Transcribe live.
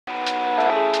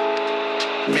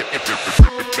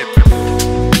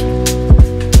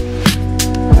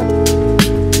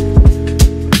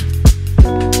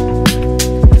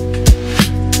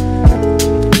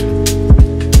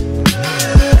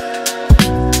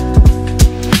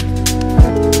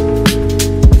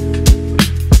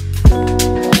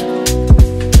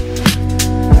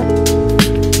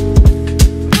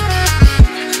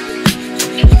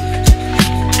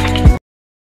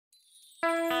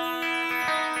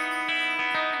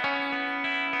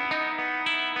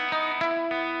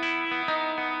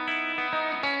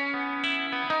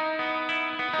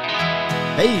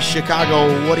Hey,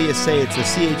 Chicago, what do you say? It's the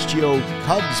CHGO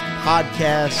Cubs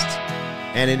Podcast,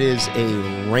 and it is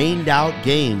a rained-out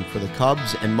game for the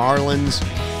Cubs and Marlins.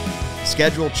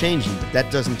 Schedule changing, but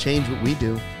that doesn't change what we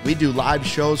do. We do live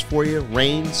shows for you,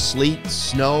 rain, sleet,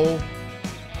 snow,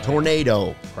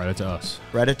 tornado. Credit to us.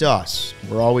 Credit to us.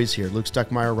 We're always here. Luke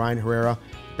Stuckmeyer, Ryan Herrera,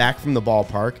 back from the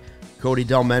ballpark. Cody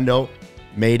Delmendo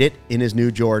made it in his new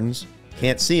Jordans.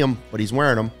 Can't see him, but he's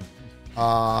wearing them.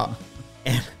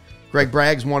 And Greg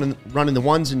Bragg's running the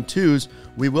ones and twos.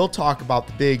 We will talk about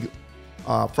the big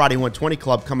Friday 120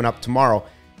 Club coming up tomorrow.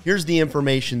 Here's the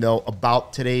information, though,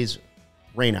 about today's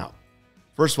rainout.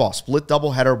 First of all, split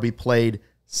doubleheader will be played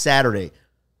Saturday.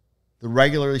 The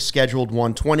regularly scheduled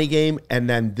 120 game, and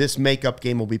then this makeup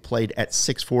game will be played at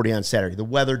 6:40 on Saturday. The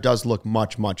weather does look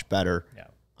much, much better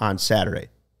on Saturday.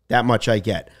 That much I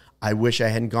get. I wish I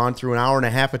hadn't gone through an hour and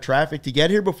a half of traffic to get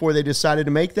here before they decided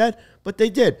to make that, but they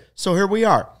did. So here we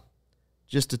are.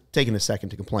 Just taking a second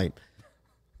to complain.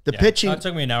 The pitching. It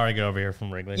took me an hour to get over here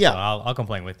from Wrigley, so I'll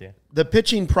complain with you. The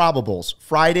pitching probables.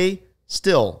 Friday,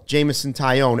 still Jamison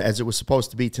Tyone, as it was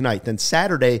supposed to be tonight. Then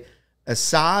Saturday,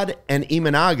 Assad and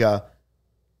Imanaga.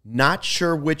 Not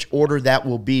sure which order that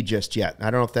will be just yet. I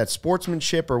don't know if that's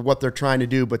sportsmanship or what they're trying to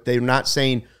do, but they're not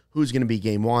saying who's going to be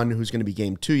game one, who's going to be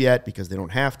game two yet, because they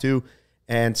don't have to.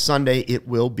 And Sunday, it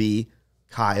will be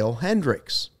Kyle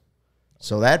Hendricks.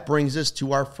 So that brings us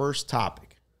to our first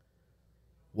topic.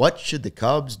 What should the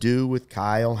Cubs do with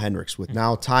Kyle Hendricks, with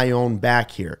now Tyone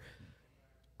back here?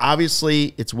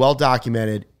 Obviously, it's well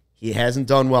documented. He hasn't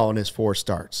done well in his 4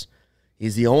 starts.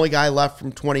 He's the only guy left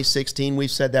from 2016.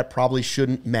 We've said that probably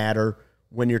shouldn't matter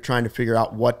when you're trying to figure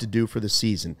out what to do for the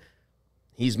season.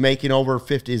 He's making over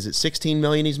 50. Is it 16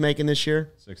 million he's making this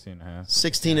year? 16.5.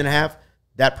 16.5.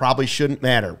 That probably shouldn't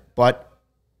matter. But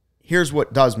here's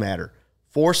what does matter.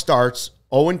 4 starts,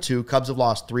 0-2. Cubs have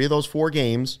lost 3 of those 4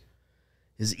 games.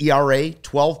 His ERA,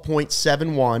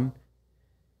 12.71.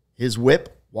 His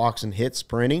whip, walks and hits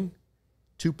per inning,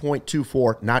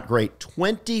 2.24. Not great.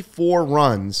 24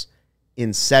 runs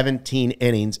in 17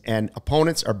 innings. And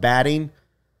opponents are batting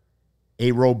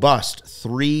a robust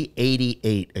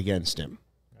 388 against him.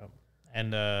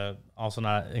 And also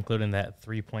not including that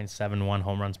 3.71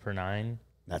 home runs per 9.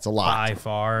 That's a lot. By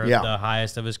far the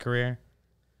highest of his career.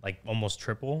 Like almost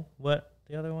triple what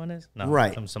the other one is? No,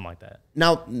 right. Something like that.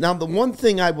 Now the one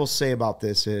thing I will say about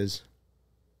this is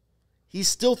he's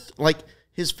still,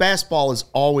 his fastball has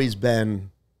always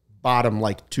been bottom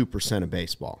 2% of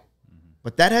baseball.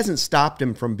 But that hasn't stopped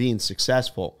him from being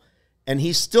successful. And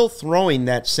he's still throwing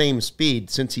that same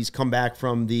speed since he's come back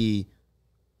from the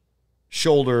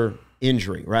shoulder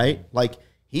injury, right?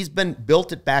 He's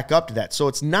built it back up to that. So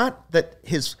it's not that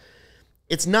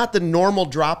it's not the normal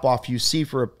drop-off you see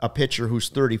for a pitcher who's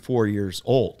 34 years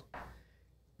old.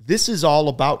 This is all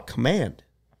about command.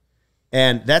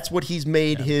 And that's what he's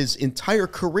made his entire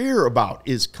career about,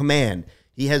 is command.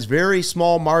 He has very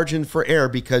small margin for error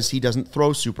because he doesn't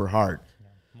throw super hard.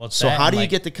 Well, so how do you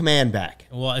get the command back?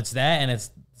 Well, it's that, and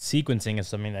it's sequencing is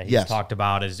something that he's talked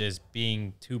about is just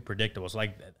being too predictable. So,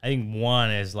 I think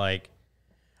one is I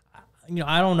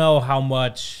don't know how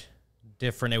much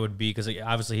different it would be because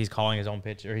obviously he's calling his own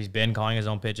pitch, or he's been calling his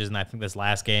own pitches, and I think this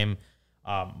last game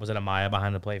was it Amaya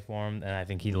behind the plate for him, and I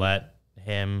think he let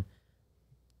him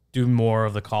do more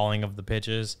of the calling of the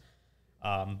pitches.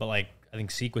 But I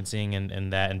think sequencing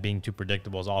and that and being too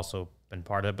predictable has also been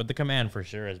part of it. But the command for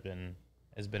sure has been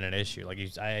an issue.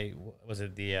 I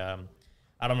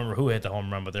don't remember who hit the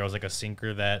home run, but there was a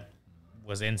sinker that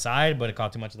was inside, but it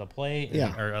caught too much of the plate,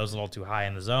 or it was a little too high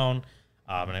in the zone.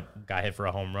 And it got hit for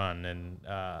a home run. And,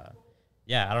 I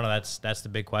don't know. That's the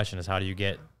big question is how do you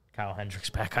get Kyle Hendricks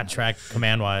back on track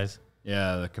command-wise?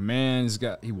 Yeah, the command,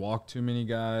 he walked too many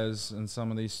guys in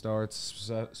some of these starts,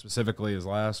 specifically his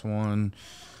last one.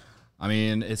 I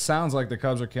mean, it sounds like the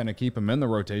Cubs are going to keep him in the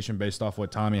rotation based off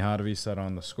what Tommy Hotovy said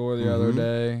on the score the other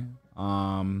day.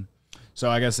 So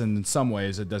I guess in some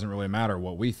ways it doesn't really matter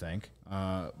what we think.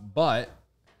 But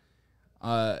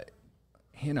I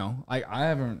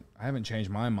haven't changed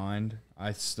my mind.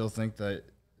 I still think that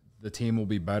the team will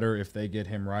be better if they get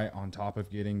him right on top of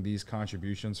getting these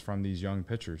contributions from these young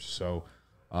pitchers. So,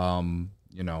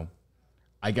 you know,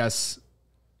 I guess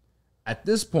at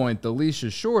this point, the leash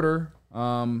is shorter.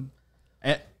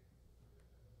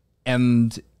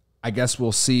 And I guess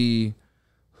we'll see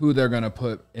who they're going to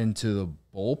put into the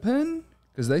bullpen,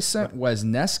 because they sent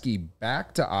Wesneski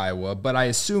back to Iowa, but I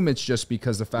assume it's just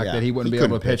because the fact that he wouldn't be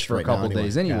able to pitch for a couple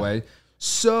days anyway. Yeah.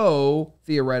 So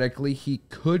theoretically, he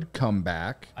could come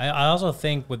back. I also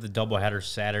think with the doubleheader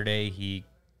Saturday, he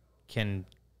can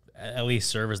at least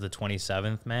serve as the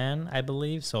 27th man, I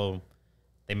believe. So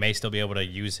they may still be able to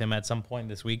use him at some point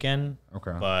this weekend.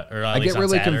 Okay. I get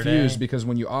really confused because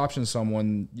when you option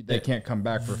someone, they can't come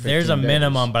back for 15 There's a days.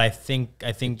 minimum, but I think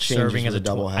serving as a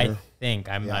doubleheader.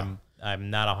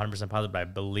 I'm not 100% positive, but I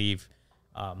believe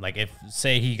like if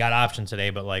say he got optioned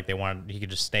today, but like he could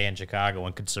just stay in Chicago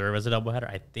and could serve as a doubleheader.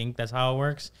 I think that's how it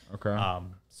works. Okay.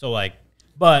 So like,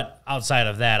 but outside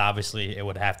of that, obviously he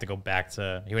would have to go back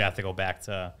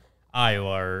to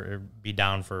Iowa or be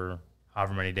down for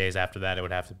however many days after that it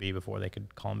would have to be before they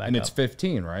could call him back. And up. it's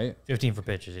 15, right? 15 for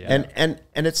pitches, yeah. And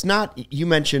it's not. You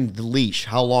mentioned the leash.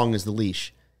 How long is the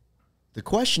leash? The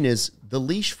question is the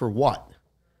leash for what?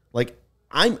 Like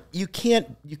you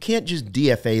can't just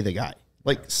DFA the guy.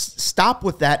 Like stop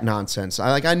with that nonsense.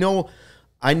 I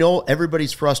know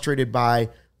everybody's frustrated by.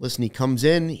 Listen, he comes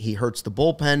in, he hurts the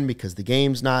bullpen because the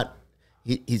game's not.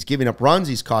 He's giving up runs.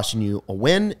 He's costing you a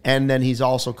win, and then he's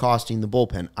also costing the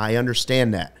bullpen. I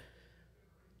understand that.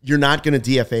 You're not going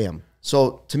to DFA him.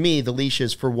 So to me, the leash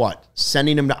is for what?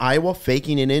 Sending him to Iowa,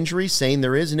 faking an injury, saying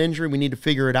there is an injury, we need to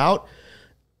figure it out,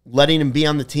 letting him be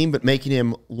on the team, but making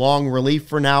him long relief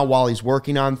for now while he's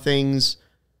working on things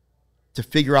to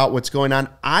figure out what's going on.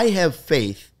 I have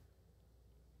faith,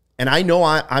 and I know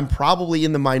I'm probably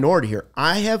in the minority here.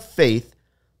 I have faith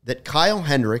that Kyle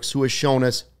Hendricks, who has shown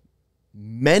us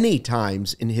many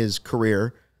times in his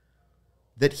career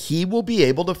that he will be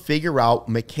able to figure out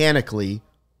mechanically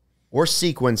or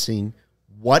sequencing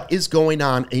what is going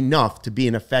on enough to be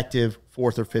an effective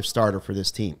fourth or fifth starter for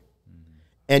this team.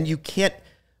 And you can't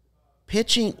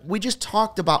pitching. We just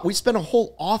talked about, we spent a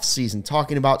whole offseason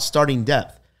talking about starting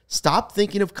depth. Stop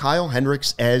thinking of Kyle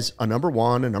Hendricks as a number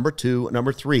one, a number two, a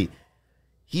number three.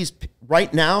 He's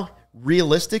right now,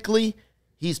 realistically,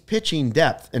 he's pitching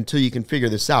depth until you can figure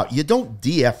this out. You don't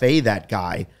DFA that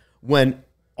guy when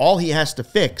all he has to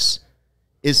fix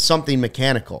is something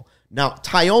mechanical. Now,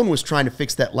 Tyone was trying to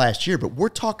fix that last year, but we're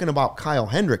talking about Kyle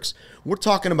Hendricks. We're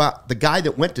talking about the guy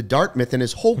that went to Dartmouth and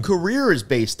his whole career is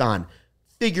based on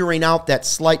figuring out that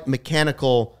slight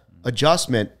mechanical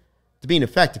adjustment to being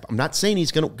effective. I'm not saying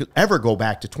he's going to ever go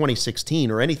back to 2016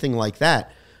 or anything like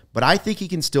that, but I think he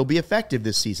can still be effective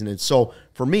this season. And so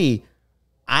for me,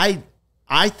 I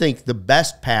think the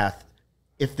best path,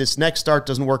 if this next start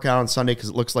doesn't work out on Sunday because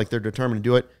it looks like they're determined to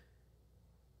do it,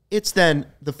 it's then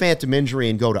the phantom injury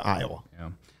and go to Iowa.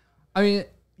 Yeah. I mean,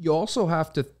 you also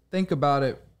have to think about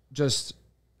it. Just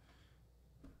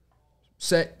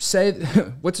say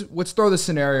let's throw the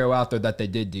scenario out there that they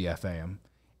did DFA him,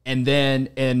 and then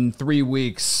in 3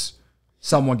 weeks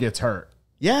someone gets hurt.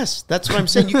 Yes, that's what I'm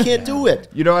saying. You can't do it.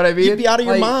 You know what I mean? You'd be out of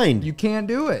your mind. You can't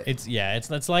do it. It's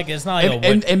not like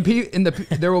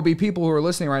there will be people who are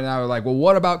listening right now who are like, well,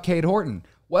 what about Cade Horton?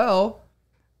 Well,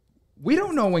 we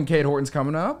don't know when Cade Horton's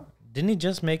coming up. Didn't he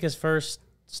just make his first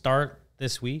start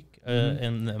this week?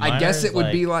 In the minors? I guess it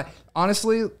would be like,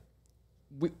 honestly,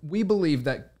 we believe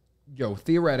that,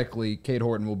 theoretically, Cade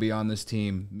Horton will be on this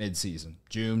team mid-season,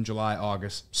 June, July,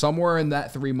 August, somewhere in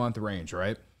that 3-month range,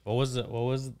 right? What was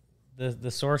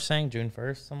the source saying? June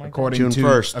 1st, something like that? June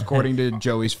 1st. According to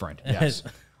Joey's friend, yes.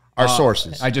 Our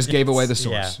sources. I just gave away the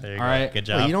source. Yeah, there you all go. right. Good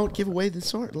job. Well, you don't give away the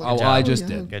source. I just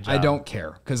did. Good job. I don't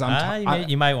care because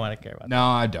you might want to care about that. No,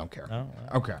 I don't care. No?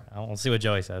 Okay. We'll see what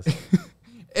Joey says.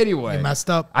 Anyway, he messed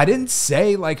up. I didn't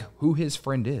say who his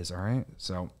friend is. All right.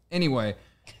 So anyway,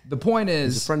 the point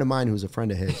is, he's a friend of mine who's a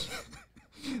friend of his.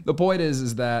 The point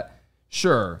is that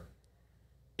sure,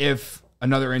 if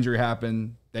another injury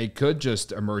happened, they could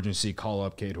just emergency call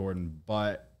up Cade Horton,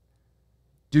 but.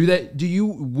 Do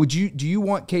you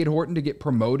want Cade Horton to get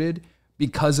promoted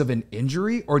because of an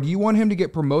injury, or do you want him to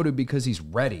get promoted because he's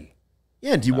ready?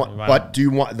 Yeah, do you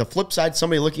want the flip side,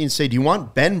 somebody looking and say, do you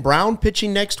want Ben Brown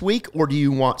pitching next week, or do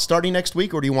you want starting next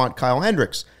week, or do you want Kyle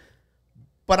Hendricks?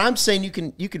 But I'm saying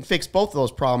you can fix both of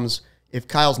those problems if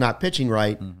Kyle's not pitching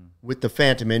right with the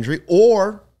phantom injury,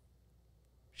 or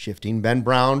shifting Ben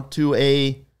Brown to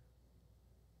a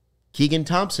Keegan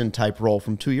Thompson type role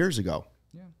from 2 years ago.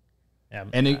 Yeah.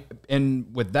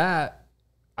 And with that,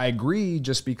 I agree.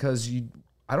 Just because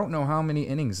I don't know how many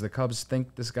innings the Cubs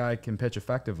think this guy can pitch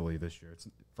effectively this year. It's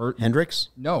Hendricks?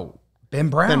 No. Ben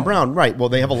Brown. Ben Brown, right. Well,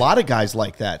 they have a lot of guys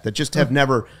like that just have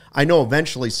never. I know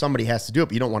eventually somebody has to do it,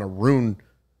 but you don't want to ruin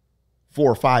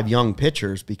 4 or 5 young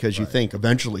pitchers because you think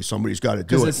eventually somebody's got to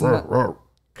do it.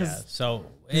 So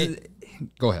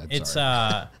go ahead. It's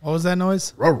sorry. What was that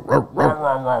noise?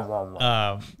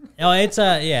 It's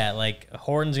like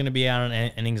Horton's going to be on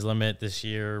an innings limit this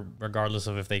year, regardless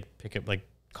of if they pick up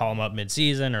call him up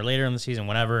mid-season or later in the season,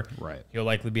 whatever. Right. He'll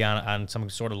likely be on some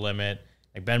sort of limit.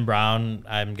 Like Ben Brown,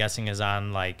 I'm guessing is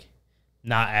on probably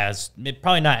not as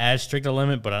strict a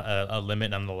limit, but a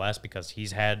limit nonetheless because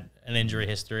he's had an injury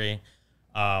history.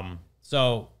 But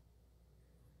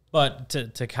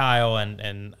to Kyle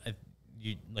and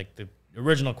you the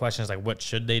original question is what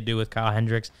should they do with Kyle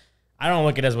Hendricks? I don't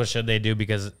look at it as what should they do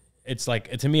because it's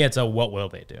to me it's a what will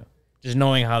they do? Just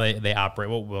knowing how they operate,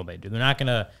 what will they do? They're not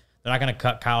gonna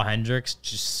cut Kyle Hendricks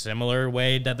just similar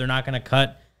way that they're not gonna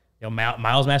cut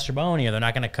Miles Mastrobuoni, or they're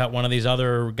not going to cut one of these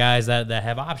other guys that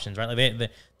have options, right?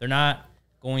 They're not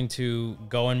going to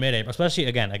go in mid-April, especially,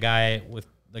 again, a guy with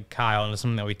Kyle, and it's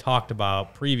something that we talked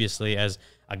about previously as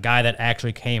a guy that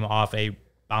actually came off a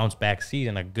bounce-back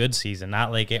season, a good season,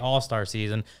 not like an all-star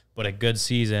season, but a good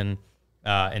season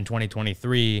in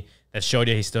 2023 that showed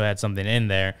you he still had something in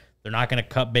there. They're not going to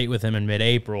cut bait with him in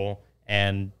mid-April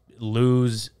and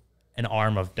lose an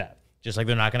arm of depth, just like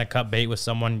they're not going to cut bait with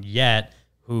someone yet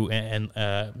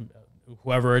whoever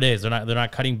it is, they're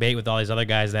not cutting bait with all these other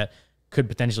guys that could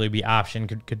potentially be option,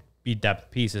 could be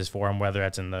depth pieces for him, whether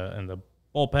that's in the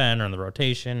bullpen or in the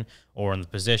rotation or in the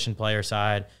position player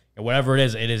side, whatever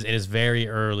it is very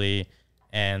early,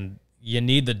 and you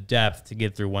need the depth to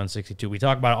get through 162. We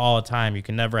talk about it all the time. You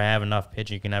can never have enough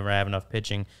pitching. You can never have enough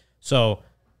pitching. So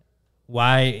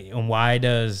why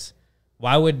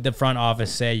would the front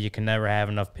office say you can never have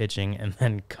enough pitching and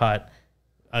then cut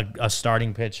a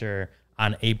starting pitcher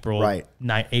on April 18th,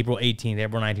 April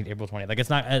 19th, April 20th?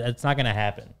 It's not going to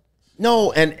happen.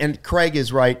 No, and Craig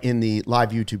is right in the live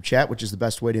YouTube chat, which is the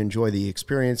best way to enjoy the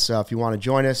experience. If you want to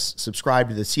join us, subscribe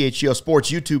to the CHGO Sports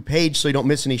YouTube page so you don't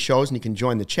miss any shows and you can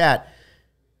join the chat.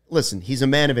 Listen, he's a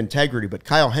man of integrity, but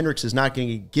Kyle Hendricks is not going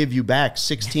to give you back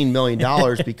 $16 million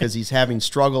because he's having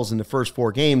struggles in the first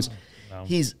 4 games. No.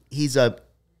 He's a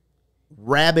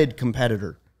rabid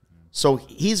competitor. So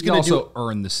he's going to also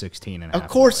earn the 16 and a half.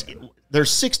 Of course, there's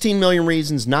 16 million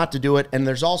reasons not to do it, and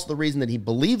there's also the reason that he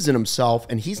believes in himself,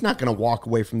 and he's not going to walk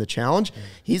away from the challenge.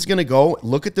 He's going to go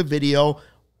look at the video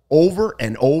over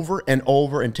and over and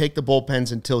over and take the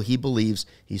bullpens until he believes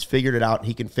he's figured it out and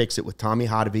he can fix it with Tommy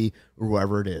Hotovy or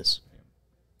whoever it is.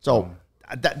 So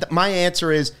my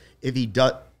answer is, if he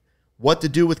does what to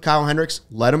do with Kyle Hendricks,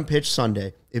 let him pitch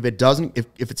Sunday. If it doesn't,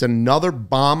 if it's another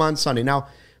bomb on Sunday. Now,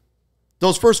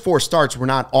 those first 4 starts were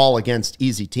not all against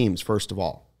easy teams, first of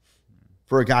all.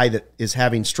 For a guy that is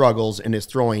having struggles and is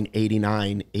throwing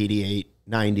 89, 88,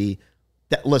 90,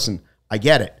 listen, I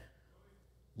get it.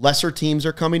 Lesser teams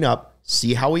are coming up.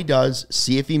 See how he does.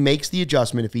 See if he makes the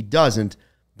adjustment. If he doesn't,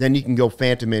 then you can go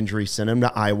phantom injury, send him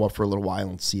to Iowa for a little while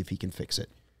and see if he can fix it.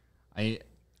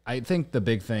 I think the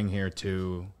big thing here,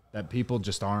 too, that people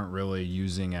just aren't really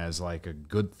using as a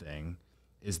good thing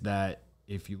is that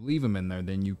if you leave him in there,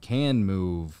 then you can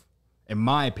move. In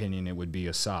my opinion, it would be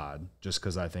Assad, just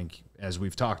because I think, as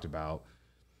we've talked about,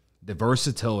 the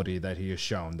versatility that he has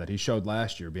shown, that he showed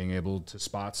last year, being able to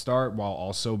spot start while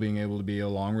also being able to be a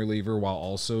long reliever, while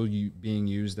also being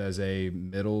used as a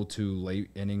middle to late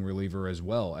inning reliever as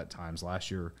well at times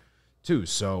last year too.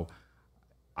 So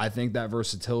I think that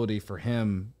versatility for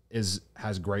him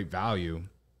has great value.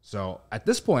 So at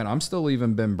this point, I'm still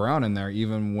leaving Ben Brown in there,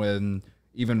 even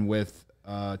with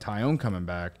Tyone coming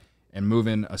back and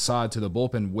moving Assad to the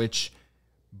bullpen, which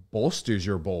bolsters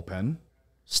your bullpen.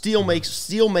 Steele makes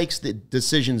the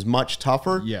decisions much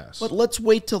tougher. Yes. But let's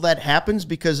wait till that happens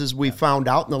because, as we found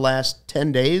out in the last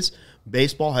 10 days,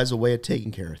 baseball has a way of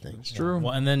taking care of things. It's true.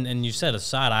 Well, and you said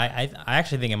Assad. I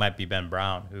actually think it might be Ben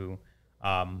Brown who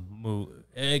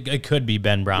it could be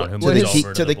Ben Brown who moves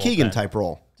over to the Keegan type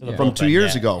role from 2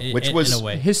 years ago, which was in a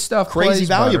way. His stuff crazy plays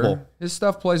valuable. Better. His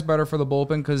stuff plays better for the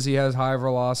bullpen because he has high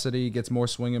velocity, gets more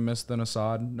swing and miss than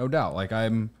Assad, no doubt.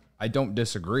 I don't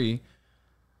disagree,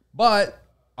 but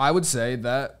I would say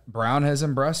that Brown has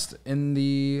impressed in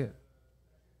the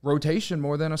rotation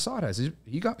more than Assad has.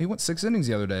 He went 6 innings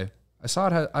the other day.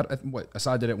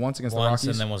 Assad did it once against the Rockies,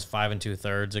 and then was 5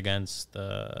 2/3 against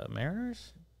the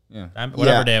Mariners. Yeah,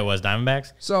 whatever day it was,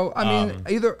 Diamondbacks. So I mean,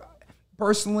 either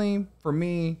personally for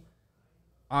me,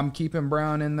 I'm keeping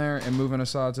Brown in there and moving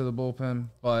Assad to the bullpen.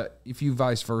 But if you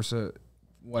vice versa,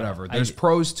 whatever. There's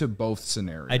pros to both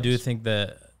scenarios. I do think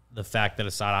that the fact that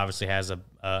Assad obviously has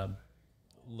a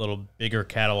little bigger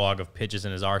catalog of pitches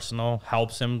in his arsenal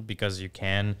helps him, because you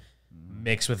can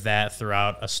mix with that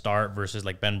throughout a start versus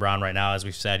like Ben Brown right now. As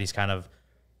we've said, he's kind of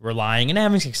relying and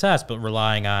having success, but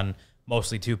relying on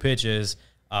mostly 2 pitches.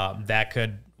 That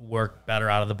could work better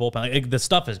out of the bullpen. Like, the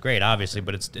stuff is great, obviously,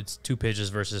 but it's 2 pitches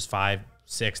versus 5,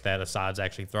 6 that Assad's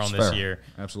actually thrown this year.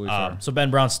 Absolutely fair. So Ben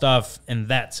Brown's stuff in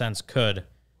that sense could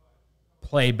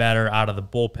play better out of the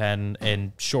bullpen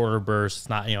in shorter bursts.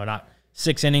 Not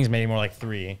 6 innings, maybe more like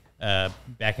 3,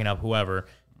 backing up whoever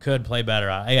could play better.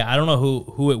 I don't know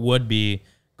who it would be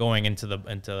going into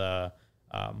the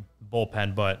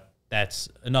bullpen, but that's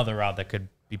another route that could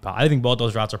be. I think both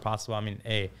those routes are possible. I mean,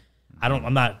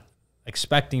 I'm not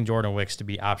expecting Jordan Wicks to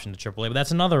be optioned to AAA, but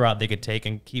that's another route they could take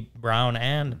and keep Brown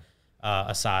and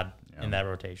Assad in that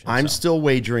rotation. I'm still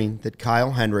wagering that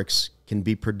Kyle Hendricks can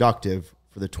be productive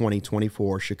for the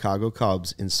 2024 Chicago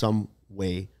Cubs in some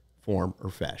way, form, or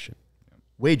fashion.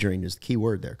 Wagering is the key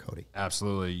word there, Cody.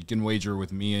 Absolutely. You can wager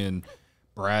with me and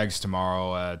Braggs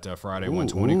tomorrow at Friday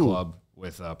 120 Club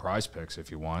with Prize Picks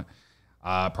if you want.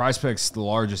 Prize Picks, the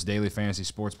largest daily fantasy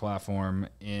sports platform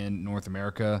in North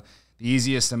America. The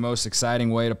easiest and most exciting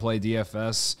way to play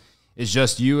DFS is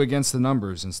just you against the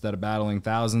numbers. Instead of battling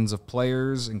thousands of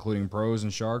players, including pros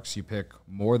and sharks, you pick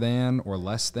more than or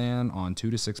less than on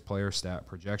 2 to 6 player stat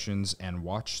projections and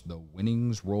watch the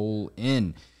winnings roll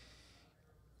in.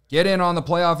 Get in on the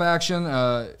playoff action.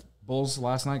 Bulls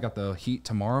last night got the Heat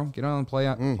tomorrow. Get on the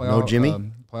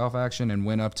playoff action and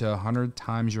win up to 100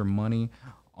 times your money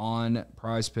on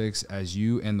Prize Picks as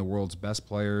you and the world's best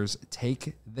players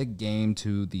take the game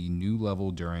to the new level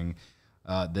during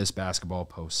this basketball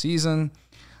postseason.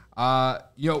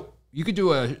 You could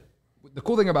do the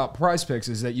cool thing about Prize Picks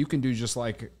is that you can do just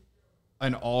like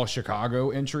an all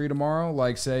Chicago entry tomorrow,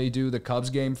 like say do the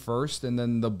Cubs game first and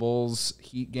then the Bulls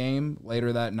Heat game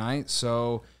later that night.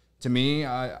 So to me,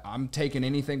 I'm taking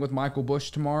anything with Michael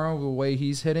Busch tomorrow, the way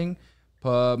he's hitting,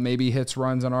 maybe hits,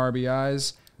 runs, and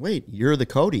RBIs. Wait, you're the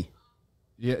Cody.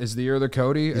 Yeah, is the year the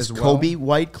Cody is as well? Kobe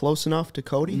White close enough to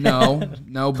Cody? No.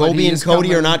 Kobe and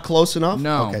Cody are not close enough?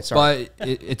 No, okay, sorry. But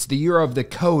it's the year of the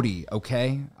Cody,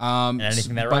 okay? And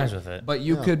anything that rhymes with it. But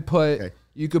you could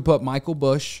put Michael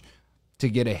Busch to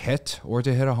get a hit or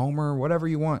to hit a homer, whatever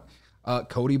you want.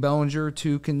 Cody Bellinger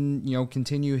to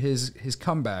continue his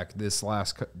comeback these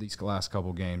last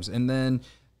couple games, and then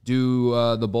do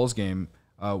the Bulls game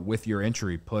with your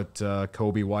entry. Put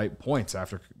Kobe White points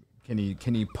after. Can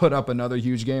he put up another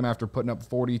huge game after putting up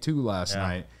 42 last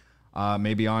night?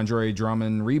 Maybe Andre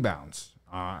Drummond rebounds.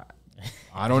 I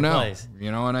don't know. Plays.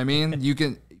 You know what I mean? You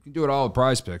can do it all with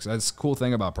Prize Picks. That's the cool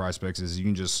thing about Prize Picks is you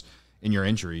can just in your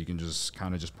entry you can just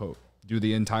kind of just do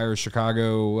the entire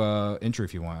Chicago entry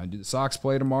if you want. Do the Sox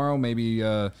play tomorrow? Maybe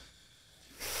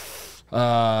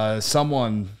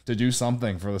someone to do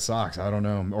something for the Sox. I don't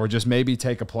know. Or just maybe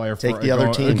take a player for the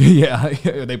other team. Yeah.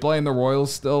 Are they playing the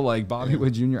Royals still, like Bobby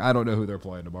Wood Jr.? I don't know who they're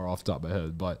playing tomorrow off the top of my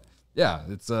head. But, yeah,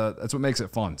 it's that's what makes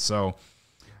it fun. So,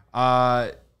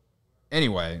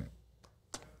 anyway.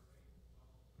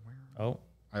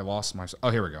 I lost my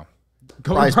 – here we go.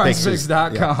 Go to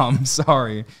PrizePicks.com. Yeah.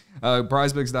 Sorry.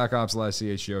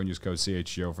 PrizePicks.com/CHGO and use code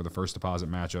CHGO for the first deposit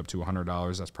matchup to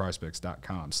 $100. That's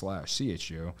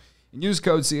PrizePicks.com/CHGO. And use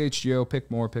code CHGO.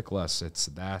 Pick more, pick less. It's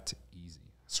that easy.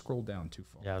 Scroll down too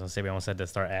far. Yeah, I was going to say we almost had to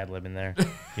start ad-libbing there.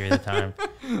 Give you the time.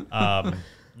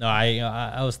 No,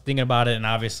 I was thinking about it, and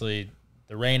obviously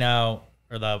the rain out,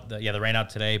 or the rain out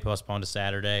today, postponed to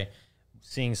Saturday.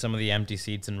 Seeing some of the empty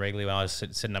seats in Wrigley while I was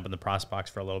sitting up in the press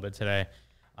box for a little bit today.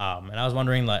 And I was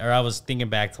wondering, I was thinking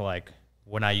back to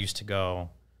when I used to go,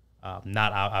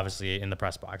 not obviously in the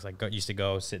press box, used to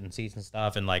go sit in seats and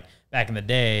stuff. And back in the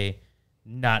day,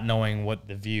 not knowing what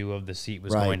the view of the seat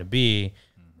was going to be.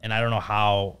 And I don't know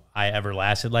how I ever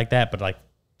lasted like that, but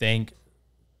think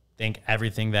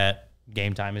everything that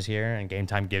Game Time is here, and Game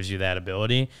Time gives you that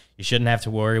ability. You shouldn't have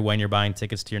to worry when you're buying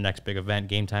tickets to your next big event.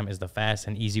 Game Time is the fast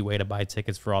and easy way to buy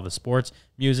tickets for all the sports,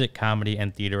 music, comedy,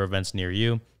 and theater events near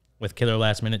you. With killer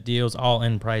last-minute deals,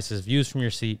 all-in prices, views from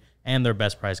your seat, and their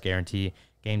best price guarantee,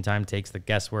 Game Time takes the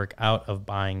guesswork out of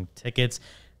buying tickets.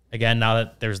 Again, now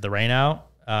that there's the rain out,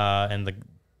 and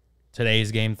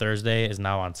today's game, Thursday, is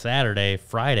now on Saturday.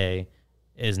 Friday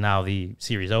is now the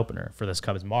series opener for this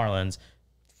Cubs Marlins.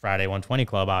 Friday 120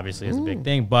 Club obviously is a big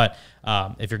thing, but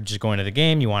if you're just going to the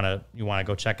game, you want to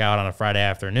go check out on a Friday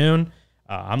afternoon.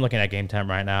 I'm looking at Game Time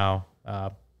right now.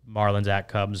 Marlins at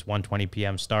Cubs, 1:20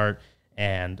 p.m. start.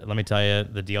 And let me tell you,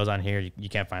 the deals on here, you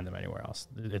can't find them anywhere else.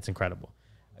 It's incredible.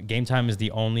 Game Time is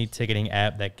the only ticketing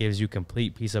app that gives you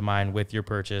complete peace of mind with your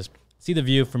purchase. See the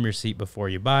view from your seat before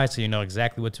you buy, so you know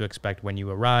exactly what to expect when you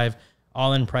arrive.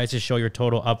 All-in prices show your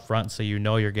total up front, so you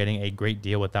know you're getting a great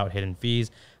deal without hidden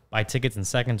fees. Buy tickets in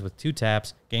seconds with 2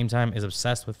 taps. Game Time is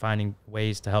obsessed with finding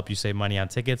ways to help you save money on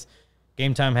tickets.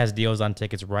 Game Time has deals on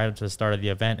tickets right up to the start of the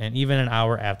event and even an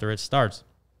hour after it starts.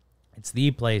 It's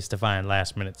the place to find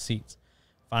last-minute seats.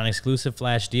 Find exclusive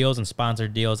flash deals and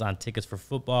sponsored deals on tickets for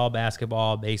football,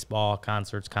 basketball, baseball,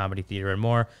 concerts, comedy, theater, and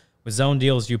more. With zone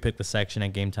deals, you pick the section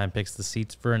and Game Time picks the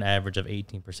seats for an average of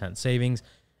 18% savings.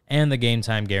 And the Game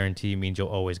Time guarantee means you'll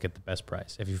always get the best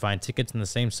price. If you find tickets in the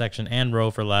same section and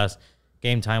row for less,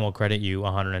 Game Time will credit you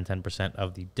 110%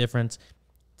 of the difference.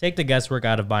 Take the guesswork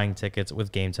out of buying tickets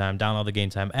with Game Time. Download the Game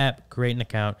Time app, create an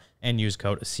account, and use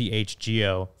code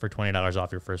CHGO for $20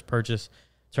 off your first purchase.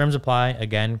 Terms apply.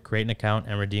 Again, create an account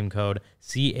and redeem code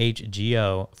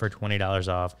CHGO for $20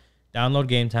 off. Download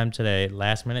Game Time today.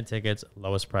 Last minute tickets,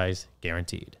 lowest price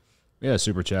guaranteed. We had a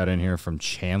super chat in here from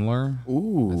Chandler.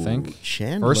 Ooh, I think.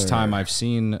 Chandler. First time I've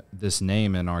seen this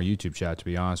name in our YouTube chat, to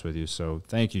be honest with you. So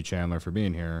thank you, Chandler, for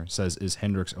being here. Says, is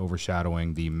Hendricks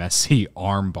overshadowing the Messi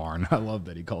arm barn? I love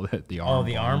that he called it the arm barn. Oh,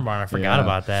 the arm barn. I forgot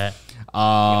about that. The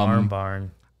arm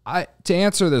barn. To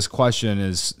answer this question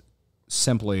as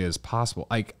simply as possible,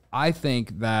 I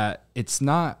think that it's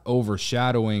not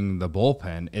overshadowing the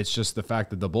bullpen. It's just the fact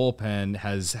that the bullpen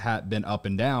has been up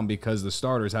and down because the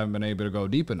starters haven't been able to go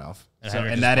deep enough.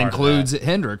 And that includes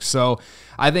Hendricks. So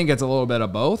I think it's a little bit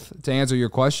of both, to answer your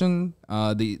question,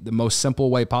 the most simple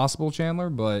way possible, Chandler.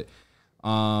 But,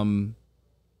 that's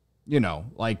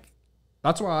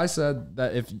why I said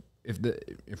that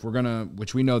if we're going to,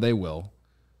 which we know they will,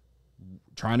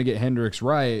 trying to get Hendricks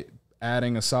right,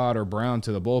 adding Assad or Brown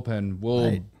to the bullpen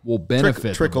will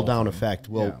benefit. Trickle down effect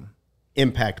will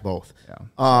impact both.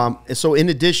 Yeah. So in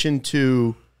addition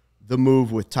to the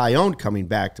move with Tyone coming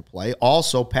back to play,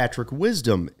 also Patrick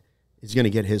Wisdom is going to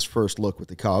get his first look with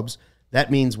the Cubs. That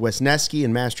means Wesneski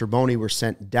and Mastroboni were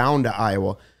sent down to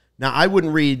Iowa. Now, I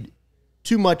wouldn't read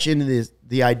too much into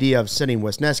the idea of sending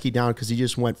Wesneski down because he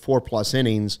just went 4+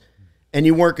 innings, and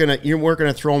you weren't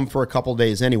gonna throw him for a couple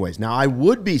days anyways. Now, I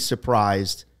would be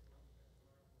surprised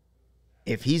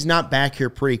if he's not back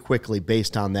here pretty quickly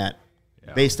based on that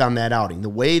outing. The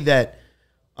way that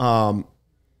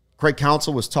Craig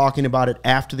Counsell was talking about it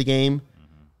after the game,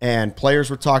 and players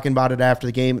were talking about it after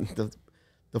the game,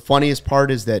 the funniest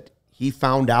part is that he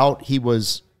found out he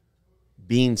was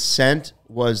being sent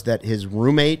was that his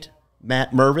roommate,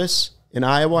 Matt Mervis in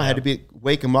Iowa, had to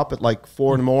wake him up at like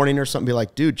 4 in the morning or something, be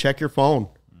like, dude, check your phone.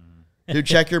 Dude,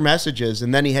 check your messages.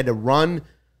 And then he had to run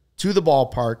to the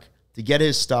ballpark to get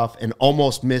his stuff and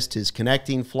almost missed his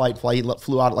connecting flight. He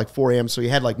flew out at like 4 a.m., so he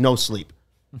had like no sleep.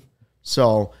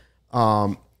 So,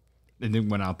 and then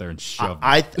went out there and shoved.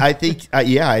 I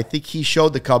think he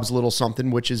showed the Cubs a little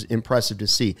something, which is impressive to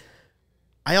see.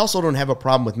 I also don't have a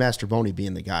problem with Mastroboni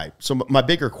being the guy. So my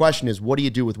bigger question is, what do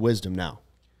you do with Wisdom now?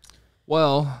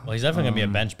 Well, he's definitely going to be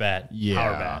a bench bat,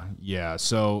 power bat. Yeah,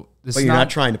 so this but you're not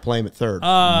trying to play him at third.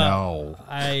 No.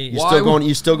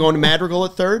 You still going to Madrigal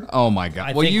at third? Oh, my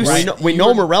God. We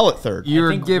know Morel at third.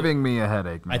 You're giving me a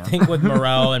headache, man. I think with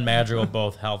Morel and Madrigal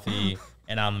both healthy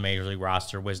and on the Major League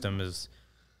roster, Wisdom is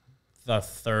the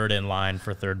third in line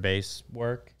for third base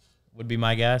work, would be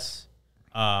my guess.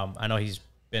 I know he's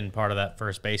been part of that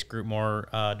first base group more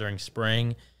during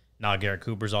spring. Now Garrett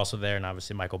Cooper's also there, and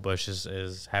obviously Michael Busch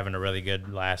is having a really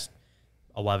good last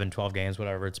 11, 12 games,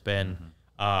 whatever it's been.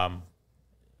 Mm-hmm.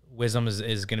 Wisdom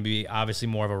is going to be obviously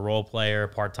more of a role player,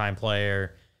 part-time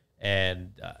player, and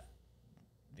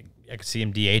I could see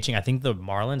him DHing. I think the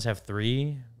Marlins have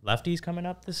 3 lefties coming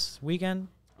up this weekend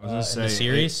in the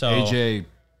series. AJ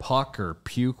Puck or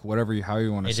Puke, how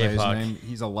you want to say Puck. His name.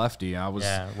 He's a lefty.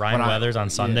 Ryan Weathers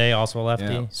on Sunday, also a lefty.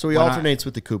 Yeah. So he alternates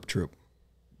with the Coop Troop.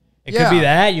 It could be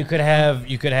that. You could have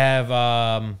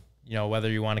whether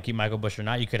you want to keep Michael Busch or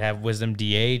not, you could have Wisdom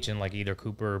DH and like either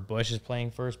Cooper or Busch is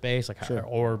playing first base.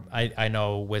 Or I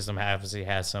know Wisdom obviously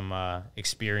has some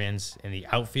experience in the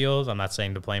outfield. I'm not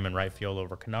saying to play him in right field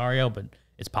over Canario, but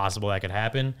it's possible that could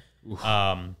happen.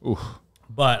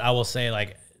 But I will say,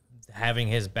 like, having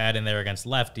his bat in there against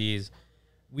lefties,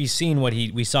 we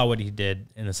saw what he did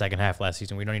in the second half last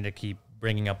season. We don't need to keep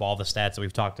bringing up all the stats that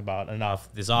we've talked about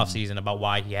enough this offseason about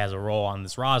why he has a role on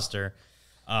this roster.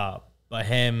 But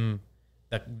him,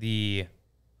 I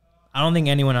don't think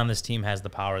anyone on this team has the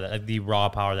power the raw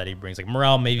power that he brings. Like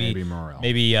Morel,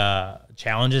 maybe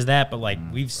challenges that, but like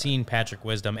we've seen Patrick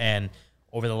Wisdom, and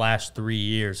over the last 3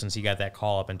 years since he got that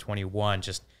call up in 21,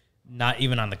 just not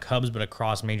even on the Cubs, but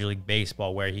across Major League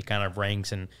Baseball, where he kind of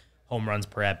ranks and home runs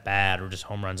per at bat or just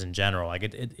home runs in general.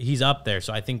 Like he's up there.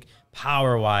 So I think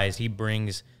power wise, he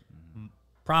brings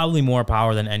probably more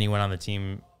power than anyone on the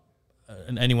team,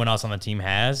 anyone else on the team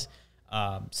has.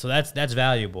 So that's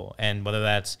valuable. And whether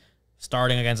that's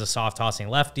starting against a soft tossing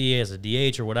lefty as a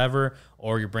DH or whatever,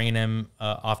 or you're bringing him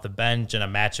off the bench in a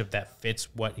matchup that fits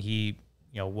what he,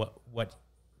 what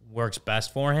works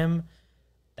best for him,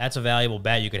 that's a valuable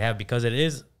bat you could have because it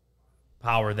is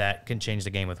power that can change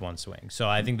the game with one swing. So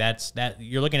I think that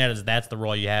you're looking at it as that's the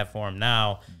role you have for him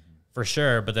now, for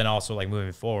sure. But then also like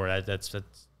moving forward, that's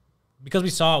because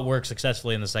we saw it work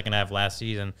successfully in the second half last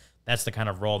season. That's the kind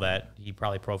of role that he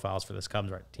probably profiles for this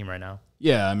Cubs team right now.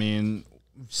 Yeah, I mean,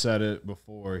 we've said it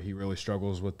before. He really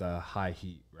struggles with the high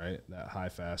heat, right? That high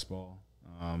fastball.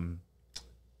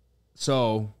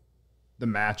 So the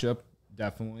matchup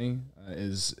definitely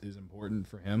is important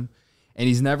for him. And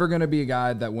he's never going to be a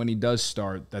guy that when he does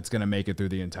start, that's going to make it through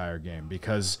the entire game.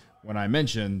 Because when I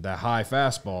mentioned that high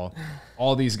fastball,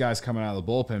 all these guys coming out of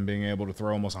the bullpen being able to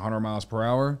throw almost 100 miles per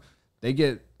hour, they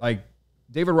get like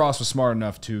David Ross was smart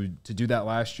enough to do that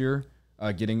last year,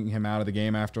 getting him out of the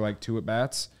game after like 2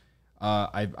 at-bats.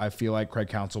 I feel like Craig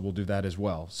Counsell will do that as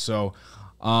well. So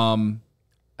I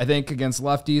think against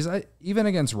lefties, even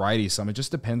against righties, it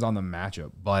just depends on the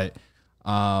matchup. But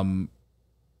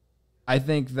I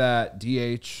think that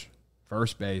DH,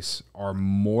 first base, are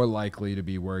more likely to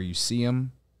be where you see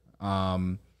him.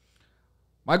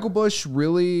 Michael Busch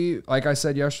really, like I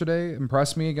said yesterday,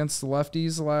 impressed me against the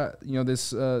lefties.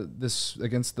 This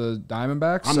against the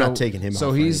Diamondbacks. I'm not taking him.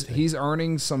 So he's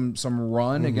earning some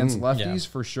run against lefties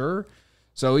for sure.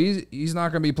 So he's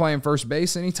not going to be playing first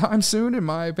base anytime soon, in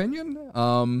my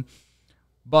opinion.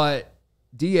 But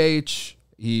DH,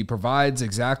 he provides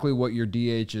exactly what your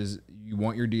DH is. You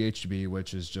want your DH to be,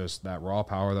 which is just that raw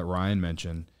power that Ryan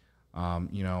mentioned.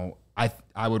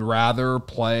 I would rather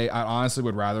play. I honestly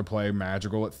would rather play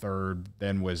Madrigal at third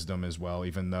than Wisdom as well,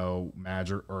 even though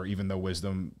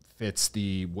Wisdom fits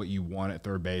what you want at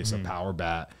third base, a power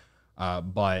bat.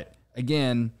 But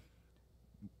again,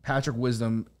 Patrick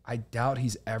Wisdom, I doubt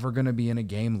he's ever going to be in a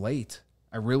game late.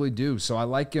 I really do. So I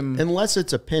like him. Unless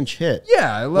it's a pinch hit.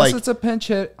 Yeah, unless it's a pinch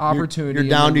hit opportunity. You're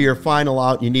down to your final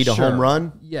out. You need a home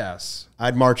run. Yes.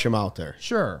 I'd march him out there.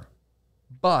 Sure.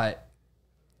 But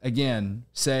again,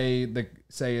 say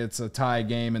it's a tie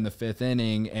game in the 5th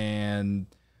inning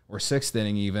or 6th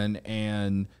inning even,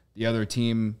 and the other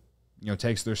team,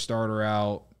 takes their starter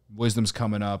out, Wisdom's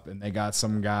coming up, and they got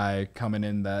some guy coming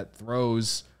in that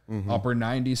throws upper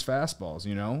 90s fastballs,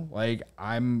 Like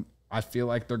I feel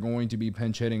like they're going to be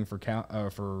pinch hitting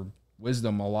for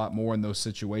Wisdom a lot more in those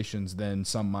situations than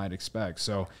some might expect.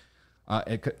 So,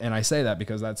 and I say that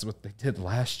because that's what they did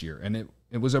last year, and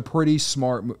it was a pretty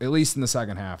smart move, at least in the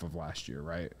second half of last year,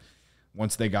 right?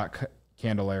 Once they got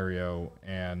Candelario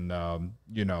and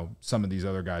some of these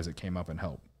other guys that came up and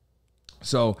helped.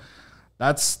 So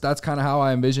that's kind of how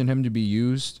I envision him to be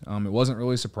used. It wasn't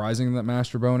really surprising that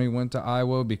Mastrobuoni went to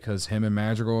Iowa because him and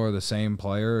Madrigal are the same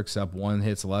player, except one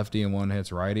hits lefty and one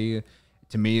hits righty.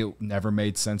 To me, it never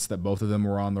made sense that both of them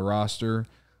were on the roster.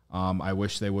 I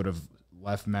wish they would have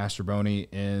left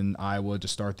Mastrobuoni in Iowa to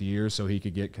start the year so he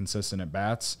could get consistent at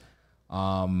bats.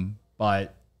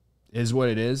 But it is what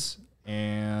it is.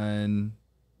 And,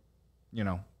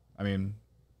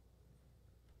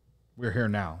 we're here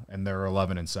now, and they're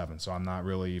 11-7, so I'm not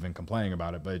really even complaining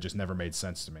about it, but it just never made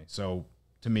sense to me. So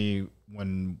to me,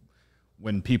 when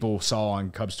people saw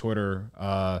on Cubs Twitter,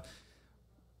 one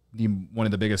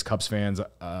of the biggest Cubs fans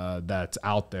that's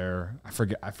out there, I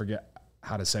forget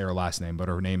how to say her last name, but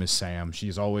her name is Sam.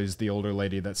 She's always the older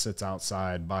lady that sits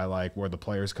outside by where the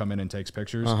players come in and takes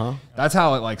pictures. That's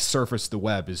how it surfaced the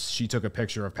web. Is she took a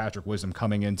picture of Patrick Wisdom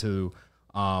coming into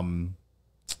the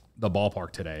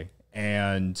ballpark today,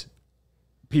 and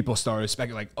people started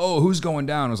speculating, oh, who's going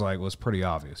down? I was like, well, it's pretty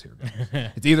obvious here.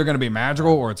 It's either going to be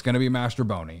Madrigal or it's going to be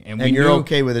Mastrobuoni. And you're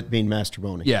okay with it being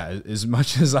Mastrobuoni. Yeah, as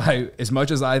much as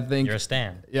I think you're a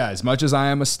stan. Yeah, as much as I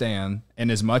am a stan,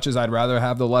 and as much as I'd rather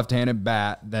have the left-handed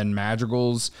bat than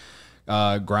Madrigal's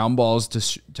ground balls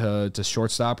to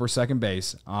shortstop or second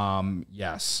base,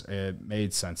 yes, it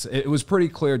made sense. It was pretty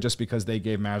clear just because they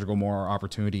gave Madrigal more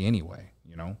opportunity anyway,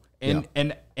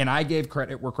 And I gave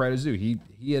credit where credit is due.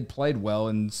 He had played well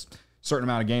in a certain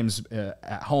amount of games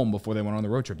at home before they went on the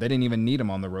road trip. They didn't even need him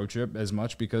on the road trip as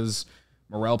much because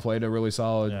Morel played a really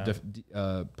solid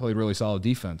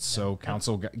defense. So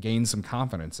Counsell gained some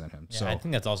confidence in him. Yeah, so I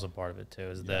think that's also part of it too.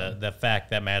 Is the fact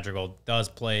that Madrigal does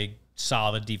play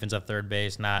solid defense at third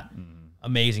base, not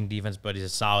amazing defense, but he's a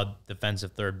solid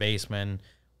defensive third baseman.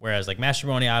 Whereas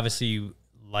Mastrobuoni obviously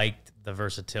liked the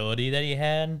versatility that he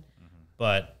had,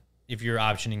 but if you're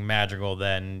optioning Madrigal,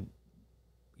 then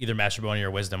either Mastrobuoni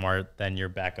or Wisdom are then your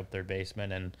backup third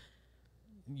baseman, and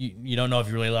you don't know if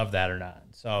you really love that or not.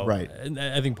 So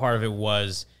I think part of it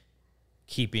was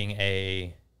keeping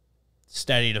a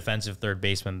steady defensive third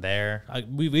baseman there.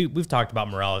 We've talked about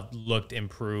Morel looked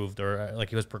improved, or like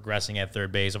he was progressing at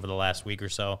third base over the last week or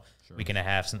so, week and a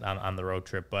half on the road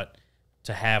trip. But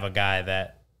to have a guy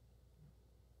that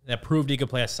proved he could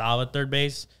play a solid third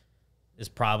base is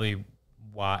probably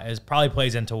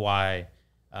plays into why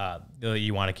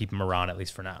you want to keep him around, at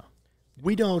least for now.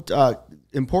 We don't,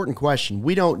 important question.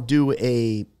 We don't do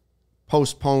a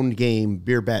postponed game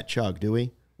beer bat chug, do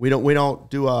we? We don't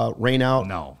do a rain out?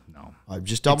 No.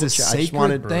 Just double check. I just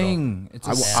wanted thing.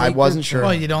 I wasn't sure.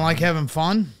 Well, you don't like having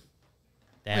fun?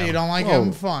 Damn. You don't like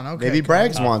having fun. Okay. Maybe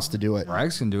Braggs wants to do it.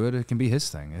 Braggs can do it. It can be his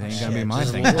thing. It ain't going to be my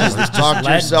thing. Just talked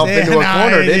yourself into a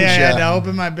corner, didn't you? I had to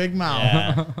open my big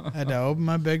mouth. I had to open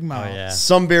my big mouth. Oh, yeah.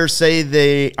 Some beers say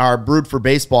they are brewed for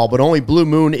baseball, but only Blue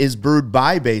Moon is brewed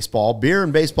by baseball. Beer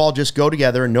and baseball just go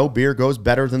together, and no beer goes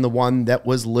better than the one that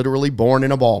was literally born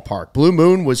in a ballpark. Blue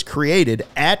Moon was created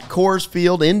at Coors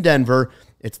Field in Denver.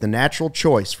 It's the natural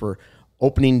choice for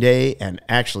opening day and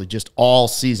actually just all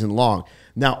season long.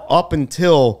 Now, up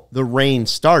until the rain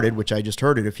started, which I just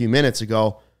heard it a few minutes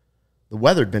ago, the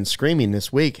weather had been screaming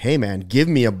this week, hey, man, give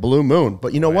me a Blue Moon.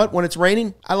 But you know what? When it's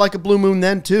raining, I like a Blue Moon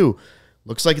then, too.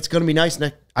 Looks like it's going to be nice.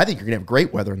 I think you're going to have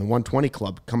great weather in the 120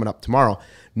 Club coming up tomorrow.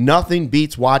 Nothing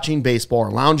beats watching baseball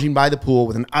or lounging by the pool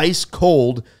with an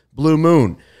ice-cold Blue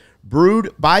Moon.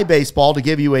 Brewed by baseball to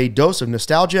give you a dose of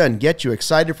nostalgia and get you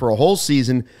excited for a whole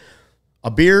season.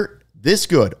 A beer this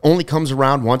good only comes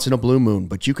around once in a blue moon,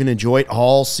 but you can enjoy it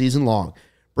all season long.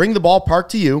 Bring the ballpark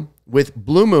to you with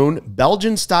Blue Moon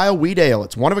Belgian-style wheat ale.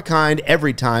 It's one of a kind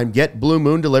every time. Get Blue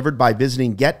Moon delivered by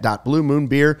visiting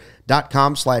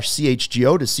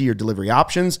get.bluemoonbeer.com/CHGO to see your delivery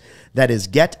options. That is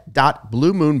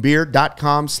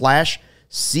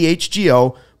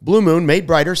get.bluemoonbeer.com/CHGO. Blue Moon, made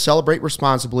brighter, celebrate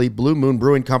responsibly. Blue Moon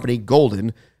Brewing Company,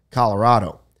 Golden,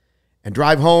 Colorado. And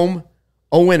drive home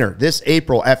a winner this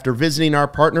April after visiting our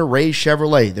partner, Ray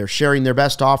Chevrolet. They're sharing their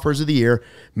best offers of the year.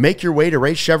 Make your way to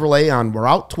Ray Chevrolet on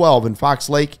Route 12 in Fox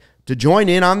Lake to join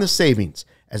in on the savings.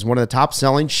 As one of the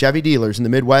top-selling Chevy dealers in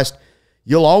the Midwest,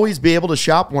 you'll always be able to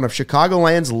shop one of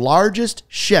Chicagoland's largest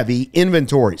Chevy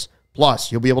inventories.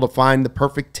 Plus, you'll be able to find the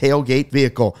perfect tailgate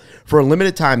vehicle. For a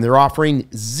limited time, they're offering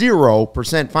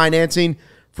 0% financing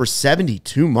for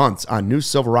 72 months on new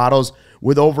Silverados,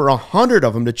 with over 100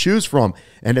 of them to choose from.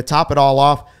 And to top it all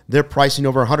off, they're pricing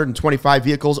over 125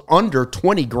 vehicles under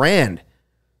 $20,000.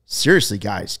 Seriously,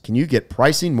 guys, can you get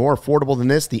pricing more affordable than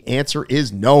this? The answer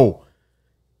is no.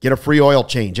 Get a free oil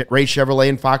change at Ray Chevrolet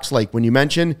in Fox Lake when you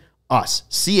mention us,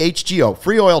 CHGO,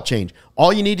 free oil change.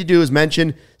 All you need to do is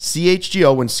mention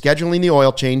CHGO when scheduling the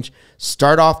oil change.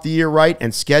 Start off the year right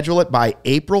and schedule it by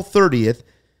April 30th.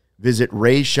 Visit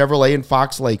Ray Chevrolet in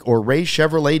Fox Lake or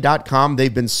raychevrolet.com.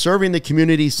 They've been serving the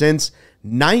community since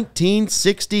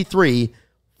 1963.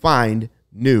 Find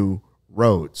new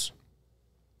roads.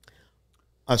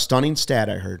 A stunning stat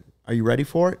I heard. Are you ready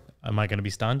for it? Am I going to be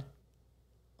stunned?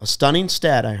 A stunning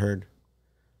stat I heard.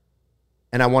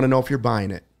 And I want to know if you're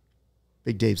buying it.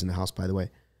 Big Dave's in the house, by the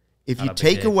way. If you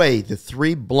take away the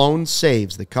 3 blown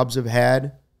saves the Cubs have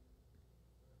had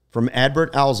from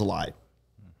Adbert Alzolay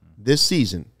this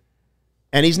season,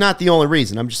 and he's not the only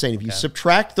reason. I'm just saying, if you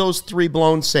subtract those 3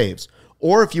 blown saves,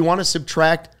 or if you want to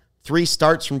subtract 3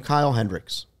 starts from Kyle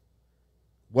Hendricks,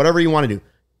 whatever you want to do,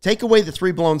 take away the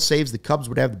 3 blown saves, the Cubs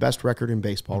would have the best record in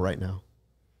baseball right now.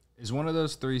 Is one of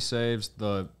those 3 saves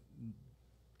the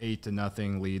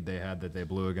 8-0 lead they had that they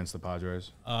blew against the Padres?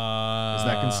 Is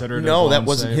that considered? No, that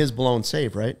wasn't his blown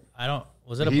save, right?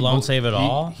 Was it a blown save at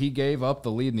all? He gave up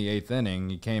the lead in the 8th inning.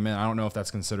 He came in. I don't know if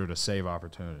that's considered a save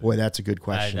opportunity. Boy, that's a good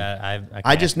question.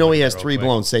 I just know he has 3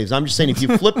 blown saves. I'm just saying, if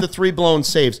you flip the 3 blown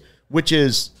saves, which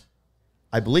is,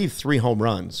 I believe, 3 home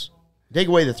runs, take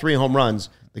away the 3 home runs,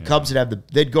 the Cubs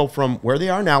they'd go from where they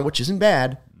are now, which isn't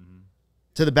bad,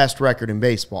 to the best record in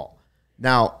baseball.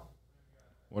 Now,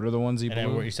 what are the ones he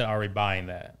blew? You said, are we buying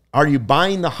that? Are you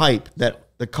buying the hype that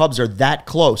the Cubs are that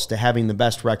close to having the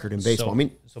best record in baseball?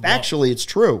 Actually, it's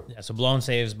true. Yeah, so blown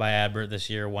saves by Adbert this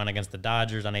year, one against the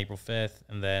Dodgers on April 5th,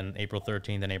 and then April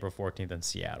 13th and April 14th in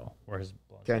Seattle, were his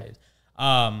blown saves.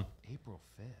 April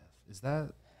 5th. Is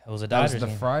that? It was a Dodgers That was the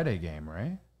game. Friday game,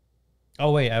 right?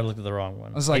 Oh, wait, I looked at the wrong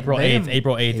one. I was like, April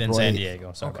 8th in San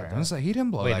Diego. Sorry about that. I was like, he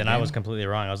didn't blow Wait, that then game. I was completely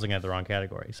wrong. I was looking at the wrong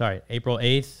category. Sorry. April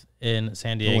 8th in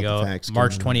San Go with the Diego, facts,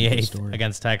 March give me the 28th story.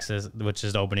 against Texas, which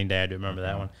is the opening day. I do remember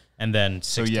that one. And then 16th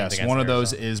So, yes, against one of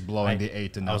those Arizona. is blowing the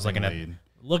 8-0 I was looking lead.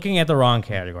 looking at the wrong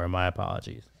category. My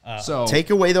apologies. So take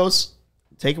away those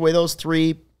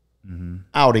 3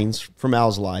 outings from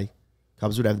ALLCITY.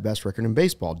 Cubs would have the best record in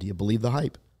baseball. Do you believe the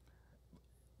hype?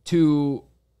 No,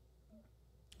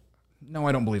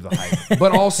 I don't believe the hype.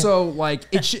 But also, like,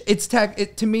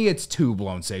 to me, it's 2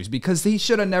 blown saves because he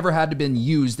should have never had to been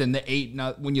used in the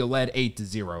 8 when you led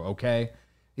 8-0. Okay,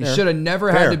 he should have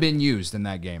never had to been used in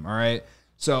that game. All right.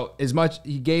 So as much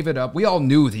he gave it up, we all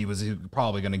knew he was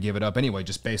probably going to give it up anyway,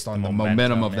 just based on the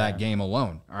momentum of that game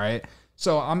alone. All right.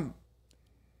 So I'm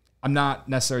not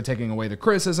necessarily taking away the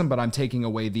criticism, but I'm taking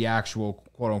away the actual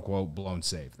quote unquote blown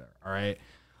save there. All right.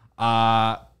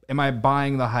 Am I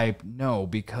buying the hype? No,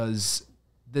 because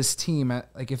this team,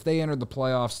 like if they entered the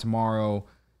playoffs tomorrow,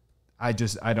 I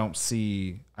don't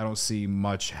see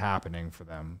much happening for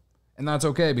them. And that's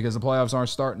okay because the playoffs aren't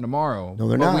starting tomorrow. No,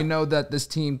 they're not. But we know that this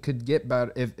team could get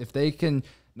better if they can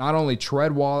not only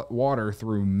tread water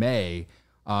through May,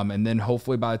 and then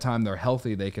hopefully by the time they're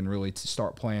healthy, they can really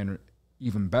start playing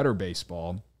even better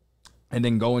baseball, and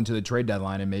then go into the trade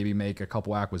deadline and maybe make a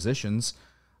couple acquisitions,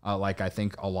 like I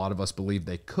think a lot of us believe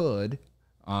they could.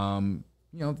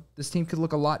 This team could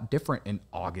look a lot different in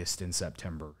August and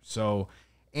September. So,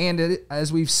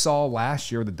 as we saw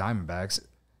last year, the Diamondbacks.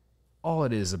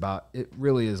 It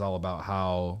really is all about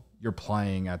how you're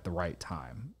playing at the right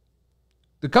time.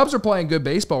 The Cubs are playing good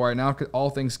baseball right now, all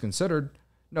things considered,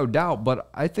 no doubt, but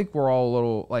I think we're all a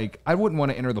little, like, I wouldn't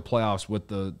want to enter the playoffs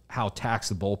with how taxed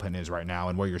the bullpen is right now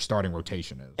and where your starting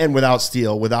rotation is. And without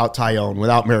Steele, without Tyone,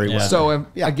 without Merriweather. So,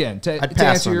 again, to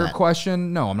answer your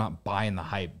question, no, I'm not buying the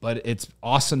hype, but it's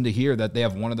awesome to hear that they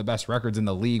have one of the best records in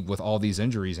the league with all these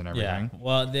injuries and everything. Yeah.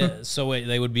 Well, they're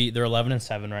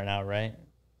 11-7 right now, right?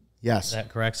 Yes. Is that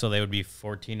correct? So they would be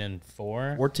 14-4.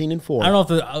 14-4. I don't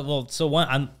know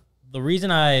if the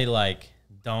reason I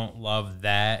don't love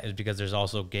that is because there's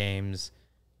also games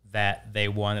that they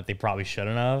won that they probably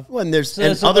shouldn't have. Well, and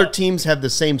other teams have the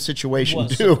same situation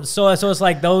too. So it's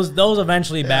like those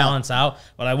eventually balance out.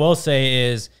 What I will say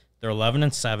is they're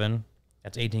 11-7.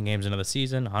 That's 18 games into the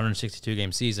season, 162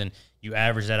 game season. You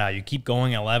average that out. You keep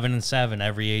going 11-7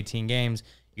 every 18 games.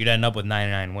 You'd end up with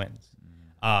 99 wins.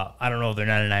 I don't know if their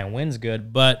 99 wins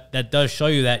good, but that does show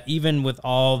you that even with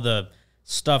all the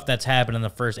stuff that's happened in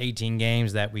the first 18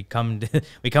 games that we come on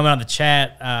the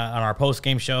chat on our post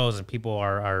game shows and people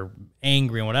are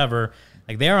angry and whatever,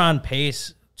 like they're on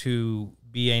pace to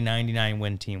be a 99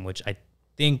 win team, which I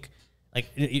think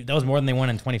that was more than they won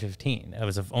in 2015. It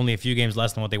was only a few games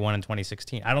less than what they won in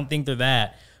 2016. I don't think they're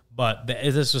that, but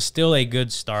this was still a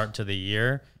good start to the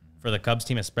year for the Cubs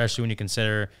team, especially when you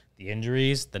consider the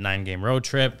injuries, the 9-game road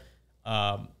trip.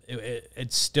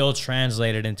 It still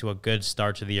translated into a good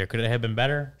start to the year. Could it have been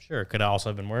better? Sure. Could it also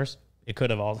have been worse? It could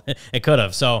have. It could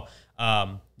have. So,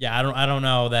 I don't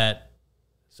know that.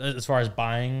 So as far as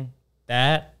buying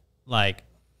that, I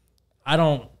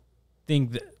don't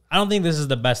think this is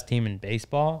the best team in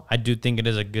baseball. I do think it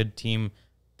is a good team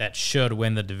that should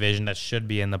win the division, that should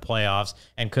be in the playoffs,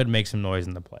 and could make some noise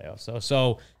in the playoffs.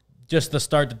 So just the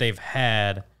start that they've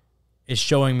had is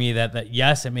showing me that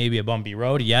yes, it may be a bumpy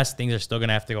road. Yes, things are still going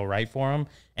to have to go right for them.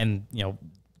 And,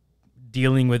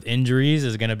 dealing with injuries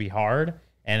is going to be hard,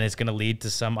 and it's going to lead to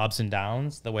some ups and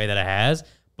downs the way that it has.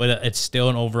 But it's still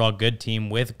an overall good team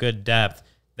with good depth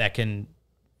that can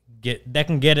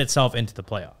get itself into the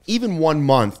playoffs. Even 1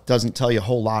 month doesn't tell you a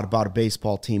whole lot about a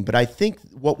baseball team, but I think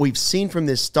what we've seen from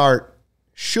this start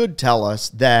should tell us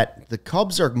that the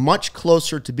Cubs are much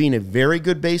closer to being a very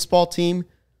good baseball team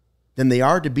than they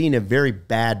are to being a very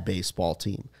bad baseball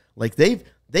team. Like they've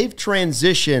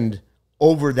transitioned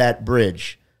over that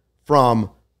bridge from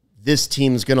this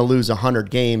team's going to lose 100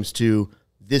 games to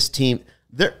this team.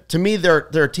 To me, they're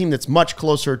a team that's much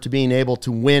closer to being able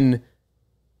to win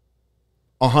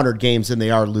 100 games than they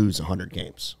are lose 100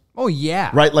 games. Oh yeah,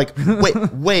 right. Like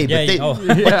way,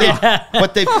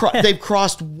 but they've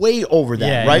crossed way over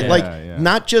that, right?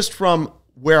 Not just from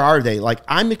where are they? Like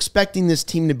I'm expecting this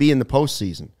team to be in the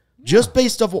postseason. Just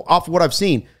based off what I've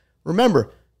seen.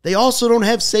 Remember, they also don't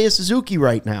have Seiya Suzuki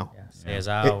right now. Seiya's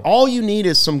out. All you need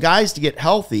is some guys to get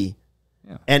healthy.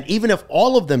 Yeah. And even if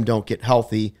all of them don't get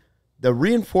healthy, the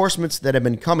reinforcements that have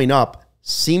been coming up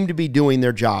seem to be doing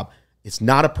their job. It's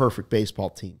not a perfect baseball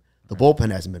team. The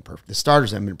bullpen hasn't been perfect. The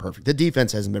starters haven't been perfect. The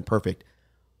defense hasn't been perfect.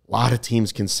 A lot of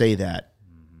teams can say that,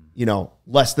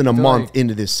 less than a month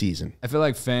into this season. I feel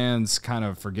like fans kind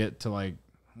of forget to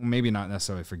maybe not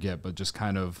necessarily forget, but just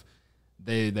kind of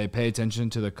they pay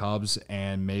attention to the Cubs,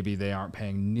 and maybe they aren't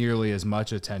paying nearly as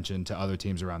much attention to other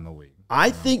teams around the league. I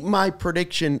think my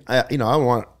prediction, I don't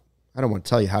want to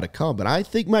tell you how to come, but I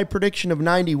think my prediction of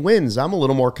 90 wins, I'm a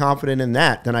little more confident in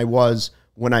that than I was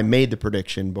when I made the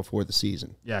prediction before the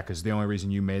season. Yeah, because the only reason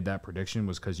you made that prediction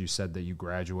was because you said that you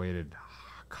graduated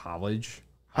college.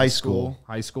 High school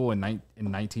in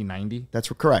 1990. That's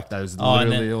correct. That was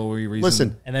literally the only reason.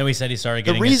 Listen, And then we said he started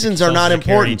the getting reasons are not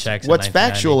important. What's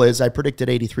factual is I predicted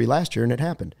 83 last year, and it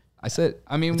happened. I said,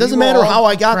 I mean, It doesn't matter how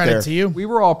I got Credit there. to you. We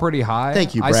were all pretty high.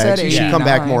 Thank you, I Brad. said You should come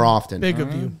back more often. Big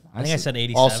of you. I think I said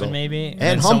 87 Also, maybe. And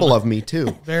then humble of me,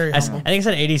 too. Very I humble. think I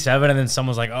said 87, and then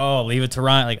someone's like, "Oh, leave it to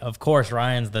Ryan." Like, of course,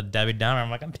 Ryan's the Debbie Downer. I'm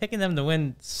like, I'm picking them to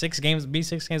win 6 games, be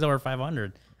 6 games over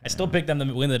 500. I still picked them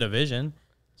to win the division,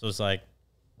 so it's like,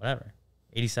 whatever.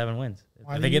 87 wins.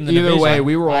 If they get in the Either division, way,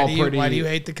 we were all Why pretty. do you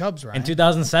hate the Cubs, Ryan? in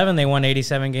 2007 they won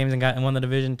 87 games and won the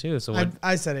division too. So what,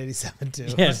 I said 87 too.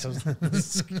 yeah, so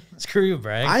screw you,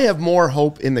 Bragg. I have more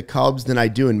hope in the Cubs than I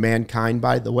do in Mankind,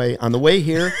 by the way. On the way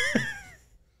here,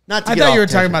 not to I get thought off you were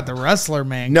talking tangent. about the wrestler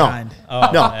Mankind.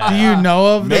 Oh, No. yeah. Do you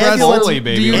know of the Mankind. wrestler? Foley,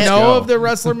 baby, Do you let's know go. of the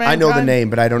wrestler I Mankind? know the name,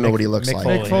 but I don't know what he looks Mick like.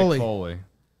 Foley. Mick Foley. Foley.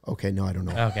 Okay, no, I don't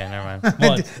know. Okay, never mind.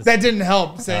 Well, That didn't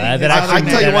help. Saying that his actually, other I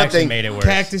tell you that one actually thing. made it worse.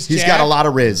 Cactus He's Jack. got a lot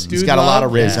of riz. He's Dude got a lot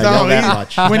of Love. riz. I No, know that he-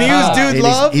 much. When he was Dude And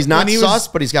Love, he's not when he was- sus,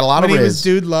 but he's got a lot of when he was riz.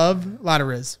 Dude Love, a lot of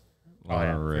riz.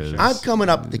 I'm coming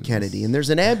up to Kennedy, and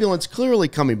there's an ambulance clearly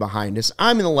coming behind us.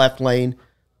 I'm in the left lane.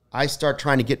 I start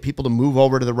trying to get people to move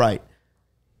over to the right.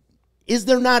 Is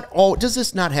there not all? Does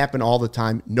this not happen all the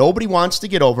time? Nobody wants to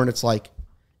get over, and it's like,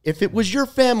 if it was your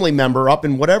family member up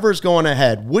in whatever's going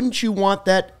ahead, wouldn't you want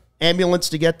that ambulance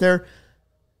to get there?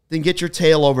 Then get your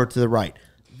tail over to the right.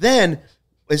 Then,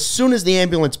 as soon as the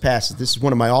ambulance passes, this is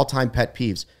one of my all-time pet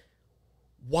peeves.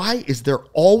 Why is there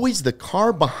always the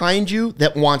car behind you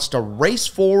that wants to race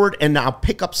forward and now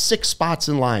pick up 6 spots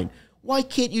in line? Why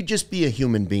can't you just be a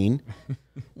human being?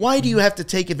 Why do you have to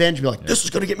take advantage and be like, this is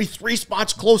going to get me 3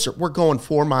 spots closer? We're going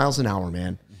 4 miles an hour,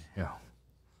 man. Yeah.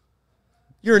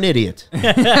 You're an idiot.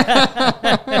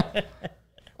 Okay,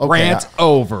 Rant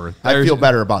over. I feel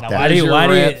better about that. Why do you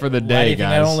rant for the why do day, you think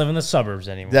I guys. don't live in the suburbs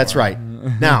anymore? That's right.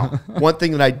 Now, one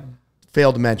thing that I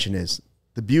failed to mention is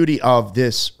the beauty of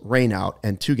this rain out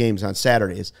and 2 games on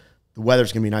Saturday is the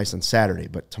weather's going to be nice on Saturday,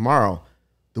 but tomorrow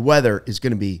the weather is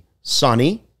going to be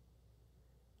sunny.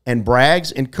 And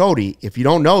Braggs and Cody, if you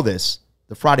don't know this,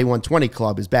 the Friday 120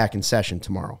 Club is back in session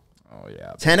tomorrow. Oh,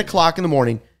 yeah. 10 o'clock in the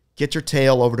morning, get your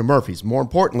tail over to Murphy's. More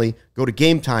importantly, go to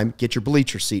Game Time, get your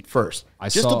bleacher seat first.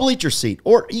 Just a bleacher seat.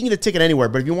 Or you can get a ticket anywhere,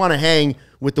 but if you want to hang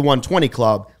with the 120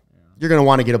 Club, you're going to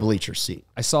want to get a bleacher seat.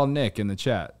 I saw Nick in the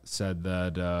chat said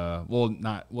that,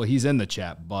 he's in the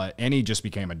chat, and he just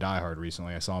became a diehard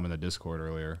recently. I saw him in the Discord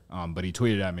earlier. But he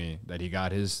tweeted at me that he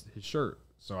got his shirt.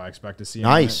 So I expect to see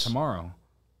him in it tomorrow.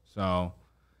 So,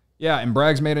 yeah, and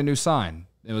Braggs made a new sign.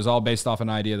 It was all based off an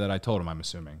idea that I told him, I'm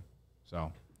assuming.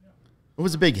 So It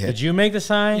was a big hit. Did you make the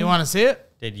sign? You want to see it?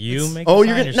 Did you make? Oh, the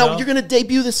sign yourself? you're gonna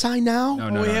debut the sign now?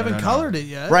 No, we haven't colored it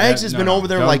yet. Braggs has been over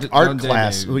there like art don't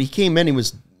class. debut. When he came in, he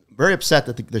was very upset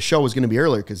that the show was going to be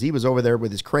earlier because he was over there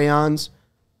with his crayons.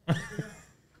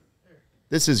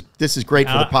 This is great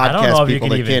for the I don't know podcast if you people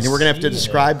can that can't. even We're gonna have to see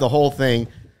describe the whole thing.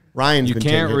 Ryan's You been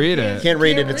can't taking read it. Can't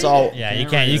read it. It's all. Yeah, you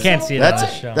can't see it on the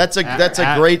show. That's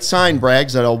a great sign,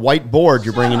 Braggs. At a white board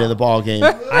you're bringing to the ball game.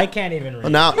 I can't even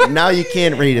read. Now you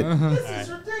can't read it. This is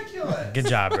ridiculous. Good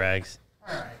job, Braggs.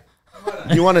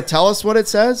 You want to tell us what it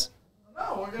says?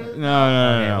 No, we're gonna.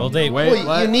 No. well, they- Wait,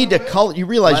 Well, you need to color. You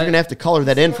realize you're gonna have to color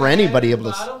that in for anybody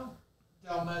able to.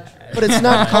 But it's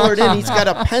not colored in. He's got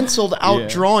a penciled out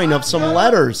drawing of some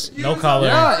letters. No color.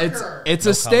 Yeah, it's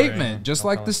a statement, just No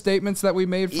like color. the statements that we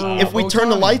made for. If we turn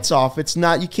the Otani. lights off, it's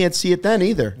not. You can't see it then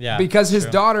either. Yeah, because his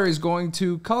true. daughter is going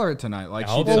to color it tonight, like I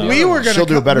she hope did. so. the We other were one. gonna. She'll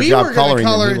do a better job we coloring were than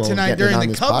gonna color we it will tonight getting during on the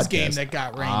this Cubs podcast. game that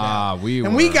got rained Ah, out. we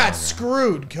And we were. got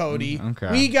screwed, Cody.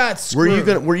 Okay. We got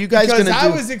screwed. Were you guys because gonna I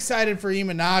do- was excited for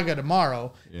Imanaga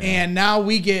tomorrow, and now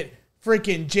we get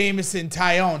freaking Jamison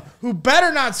Tyone, who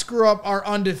better not screw up our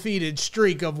undefeated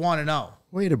streak of 1-0.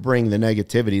 Way to bring the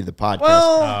negativity to the podcast.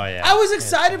 Well, yeah. I was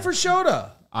excited for Shota.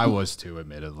 I was too,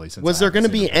 admittedly. Since was I there haven't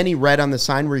going to seen be it. any red on the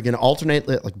sign where you're going to alternate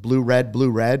like blue,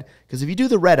 red? Because if you do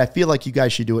the red, I feel like you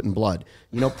guys should do it in blood.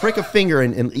 Prick a finger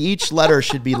and each letter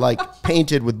should be like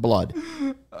painted with blood.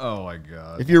 Oh my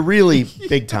god! If you're really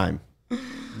big time.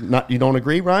 You don't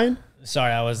agree, Ryan?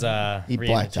 Sorry, I was. He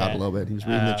reading blacked the out chat. a little bit. He was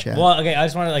reading the chat. Well, okay, I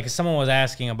just wanted like someone was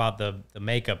asking about the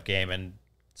makeup game, and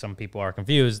some people are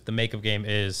confused. The makeup game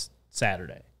is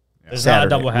Saturday. It's not a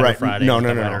Saturday, doubleheader right. Friday. No, it's no,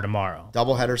 a no, doubleheader no. tomorrow.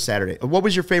 Doubleheader Saturday. What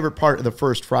was your favorite part of the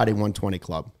first Friday 120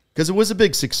 Club? Because it was a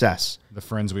big success. The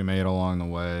friends we made along the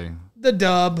way, The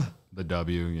dub. the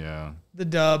W, yeah. The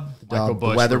dub. Michael The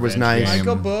Bush weather was revenge nice. game.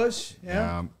 Michael Bush.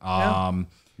 Yeah. Yeah.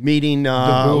 Meeting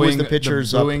who was the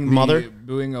pitcher's mother?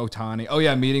 Booing Ohtani. Oh,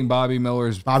 yeah, meeting Bobby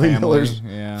Miller's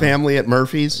family at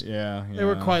Murphy's. Yeah. They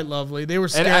were quite lovely. They were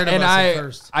scared of us at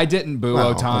first. I didn't boo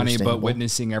Ohtani, but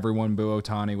witnessing everyone boo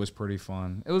Ohtani was pretty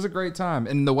fun. It was a great time.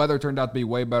 And the weather turned out to be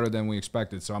way better than we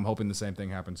expected, so I'm hoping the same thing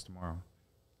happens tomorrow.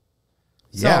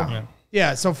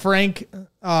 So Frank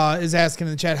is asking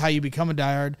in the chat how you become a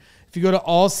diehard. If you go to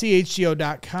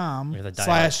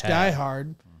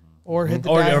allchgo.com/diehard, or hit the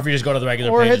or if you just go to the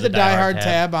regular or page, hit the diehard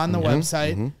tab on the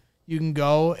website, you can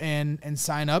go and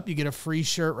sign up. You get a free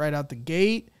shirt right out the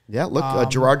gate. Yeah, look,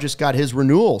 Gerard just got his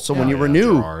renewal. So when you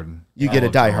renew, you get a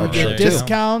diehard shirt. You get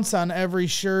discounts on every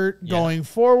shirt going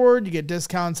forward. You get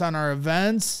discounts on our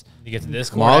events. You get the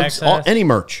Discord access. Any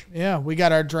merch. Yeah, we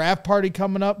got our draft party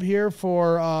coming up here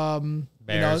for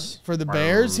Bears. For the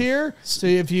Bears here. So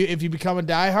if you become a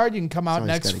diehard, you can come out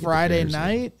next Friday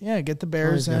night. Yeah, get the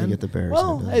Bears in. Get the Bears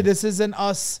well, hey, this is an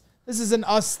us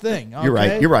thing.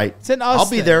 Okay? You're right. It's an us I'll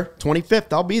be thing. there.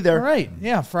 25th, I'll be there. All right.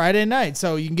 Yeah, Friday night.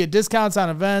 So you can get discounts on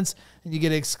events and you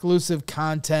get exclusive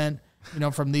content,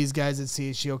 from these guys at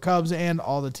CHGO Cubs and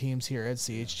all the teams here at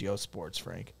CHGO Sports,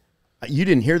 Frank. You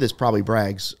didn't hear this probably,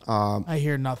 Braggs. I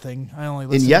hear nothing. I only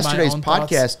listen in to yesterday's my own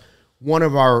podcast, thoughts. One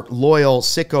of our loyal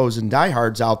sickos and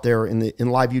diehards out there in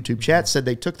live YouTube chat said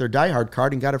they took their diehard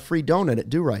card and got a free donut at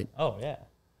Do Right. Oh, yeah.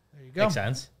 There you go. Makes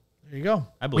sense. There you go.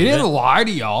 I believe we didn't lie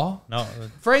to y'all. No.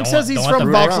 Frank says he's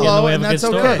from Buffalo, and that's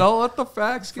okay. Don't let the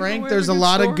facts get Frank, there's a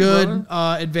lot of good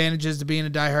advantages to being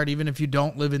a diehard, even if you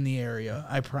don't live in the area,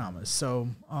 I promise. So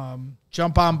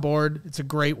jump on board. It's a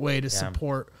great way to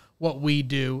support what we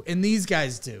do, and these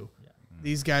guys do.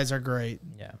 These guys are great.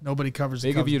 Yeah. Nobody covers the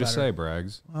Cubs Big of you better. to say,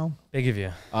 Braggs. Well, big of you.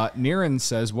 Niren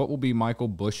says, what will be Michael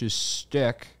Bush's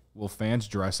shtick? Will fans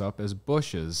dress up as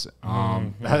Bushes?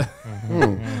 That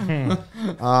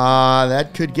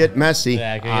could get messy.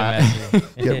 Yeah, it could get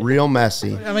messy. Get real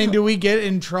messy. I mean, do we get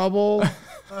in trouble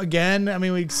again? I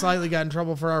mean, we slightly got in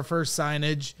trouble for our first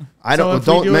signage.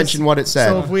 Don't mention what it said.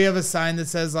 So if we have a sign that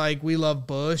says, like, we love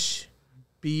Bush,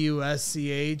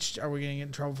 BUSCH, are we going to get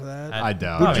in trouble for that? I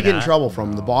doubt. Who did you get in trouble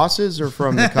from? The bosses or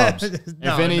from the Cubs?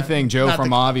 If anything, Joe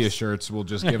from Obvious Shirts will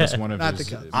just give us one of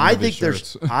his. I think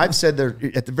there's. I've said there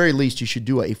at the very least you should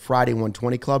do a Friday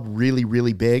 120 club really,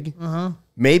 really big.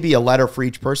 Maybe a letter for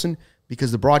each person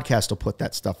because the broadcast will put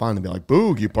that stuff on and be like,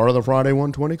 "Boog, you part of the Friday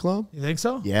 120 club?" You think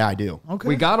so? Yeah, I do. Okay.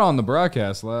 We got on the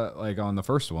broadcast like on the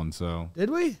first one, so did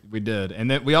we? We did,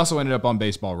 and then we also ended up on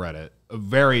Baseball Reddit.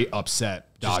 Very upset.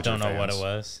 Just Dodger don't know fans. what it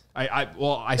was. I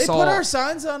They saw. put our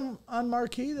signs on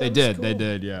marquee. They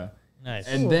did, yeah. Nice.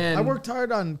 And then I worked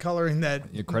hard on coloring that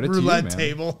credit roulette to you,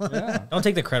 table. Yeah. Don't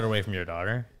take the credit away from your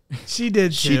daughter. She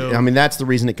did too. I mean, that's the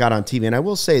reason it got on TV. And I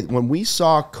will say, when we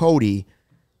saw Cody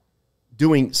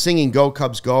singing "Go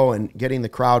Cubs Go" and getting the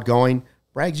crowd going,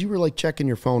 Braggs, you were like checking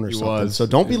your phone or something. So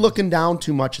don't be looking down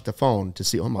too much at the phone to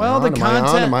see, am I on?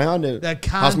 Am I on?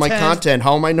 How's my content?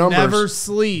 How are my numbers? Never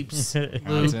sleeps.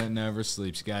 Content never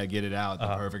sleeps. You got to get it out at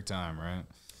the perfect time, right?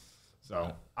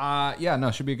 So,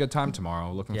 should be a good time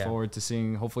tomorrow. Looking forward to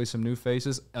seeing hopefully some new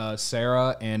faces.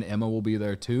 Sarah and Emma will be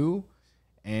there too.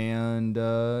 And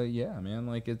man,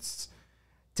 like it's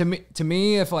to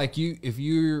me if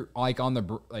you're like on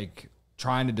the like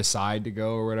trying to decide to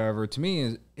go or whatever, to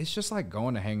me it's just like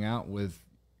going to hang out with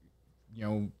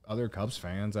other Cubs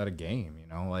fans at a game.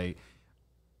 Like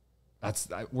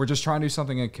we're just trying to do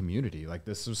something in community. Like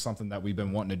this was something that we've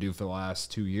been wanting to do for the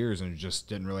last 2 years and just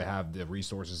didn't really have the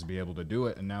resources to be able to do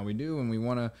it, and now we do, and we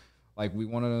want to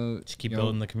just keep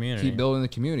building the community. Keep building the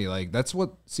community. Like that's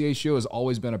what CHGO has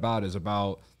always been about. Is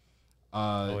about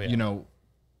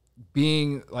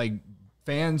being like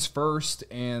fans first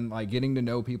and like getting to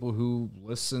know people who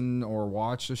listen or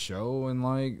watch the show, and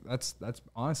like that's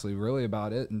honestly really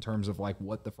about it in terms of like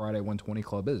what the Friday 120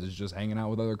 Club is just hanging out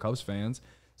with other Cubs fans.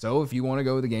 So if you want to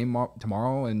go to the game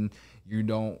tomorrow and you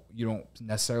don't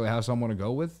necessarily have someone to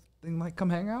go with, then like come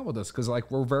hang out with us because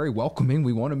like we're very welcoming.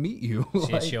 We want to meet you.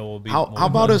 CHGO will be. How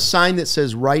about a sign that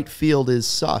says "Right field is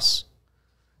sus"?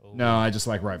 No, I just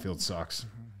like right field sucks.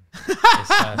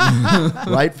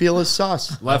 Right field is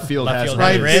sus. Left field has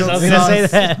right riz. field I was going to say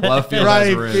that. Left field Right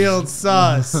has riz. field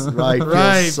sus.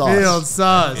 Right field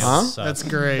sus. Huh? That's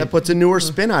great. That puts a newer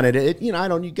spin on it.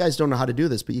 You guys don't know how to do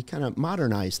this, but you kind of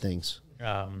modernize things.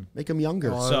 Make them younger.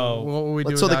 So what will we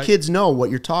do so the kids know what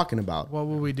you're talking about. What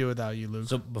will we do without you, Luke?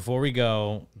 So before we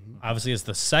go, obviously it's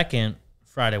the second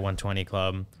Friday 120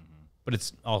 Club, but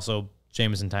it's also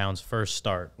Jameson Tyon's first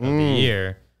start of the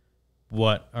year.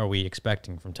 What are we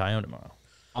expecting from Tyon tomorrow?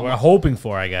 We're hoping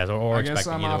for, I guess, or I guess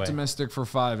expecting I'm either optimistic for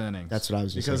 5 innings. That's what I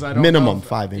was because saying. I don't minimum know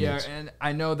 5 innings. Yeah, and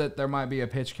I know that there might be a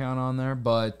pitch count on there,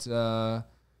 but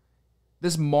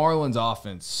this Marlins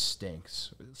offense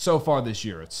stinks. So far this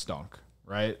year, it's stunk,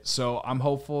 right? So I'm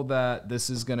hopeful that this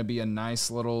is going to be a nice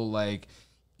little, like,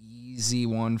 easy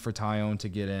one for Taillon to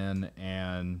get in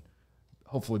and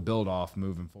hopefully build off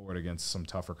moving forward against some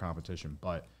tougher competition.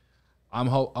 But I'm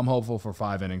hopeful for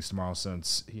 5 innings tomorrow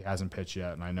since he hasn't pitched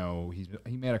yet, and I know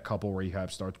he made a couple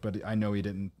rehab starts, but I know he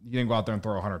didn't go out there and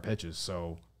throw 100 pitches.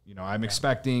 So, I'm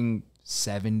expecting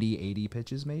 70, 80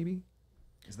 pitches maybe.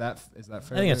 Is that fair?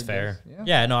 I think it's fair.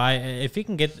 Yeah, no, if he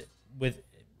can get with,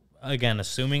 again,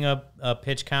 assuming a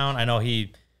pitch count, I know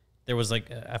there was like,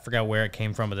 I forgot where it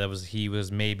came from, but he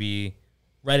was maybe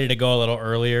ready to go a little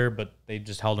earlier, but they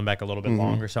just held him back a little bit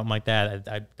longer, something like that.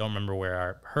 I don't remember where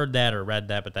I heard that or read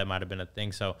that, but that might have been a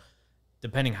thing. So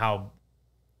depending how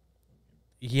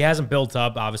he hasn't built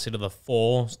up, obviously, to the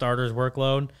full starter's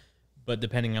workload, but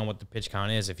depending on what the pitch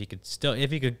count is, if he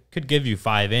could give you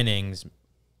 5 innings,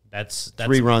 that's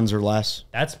 3 runs or less.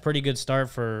 That's a pretty good start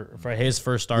for his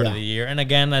first start of the year. And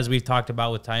again, as we've talked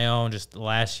about with Taillon, just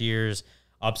last year's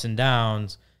ups and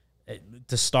downs,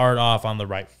 to start off on the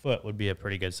right foot would be a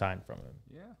pretty good sign from him.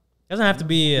 Yeah, doesn't have to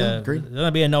be a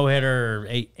no hitter or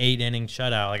 8 inning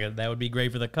shutout. Like that would be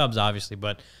great for the Cubs, obviously.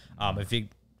 But if he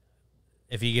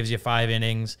gives you 5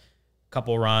 innings,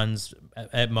 couple runs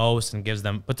at most, and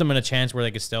puts them in a chance where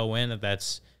they could still win,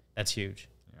 that's huge.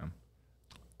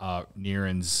 Yeah.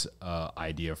 Nieren's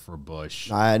idea for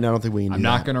Bush. I don't think we can. I'm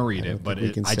not going to read it, but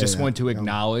I just want to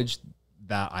acknowledge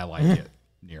that I like it,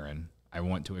 Nieren. I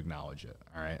want to acknowledge it.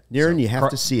 All right, Nieren, you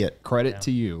have to see it. Credit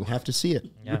to you. You have to see it.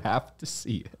 Yeah. You have to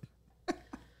see it.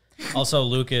 Also,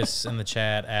 Lucas in the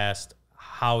chat asked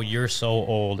how you're so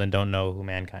old and don't know who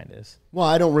Mankind is. Well,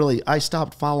 I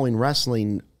stopped following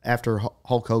wrestling after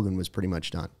Hulk Hogan was pretty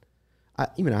much done.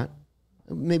 Even not,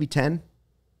 maybe 10.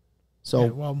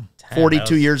 So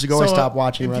 42 years ago, I stopped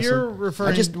watching wrestling. You're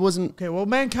referring, I just wasn't. Okay, well,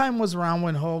 Mankind was around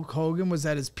when Hulk Hogan was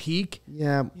at his peak.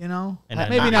 Yeah, And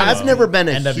maybe not. I've never been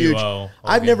a NWO, huge. Hogan.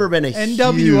 I've never been a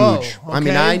NWO. huge. I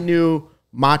mean, I knew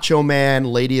Macho Man,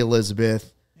 Lady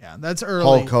Elizabeth. Yeah, that's early.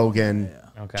 Hulk Hogan,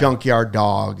 Junkyard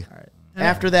Dog. Right.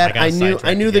 After that, I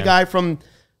knew the guy from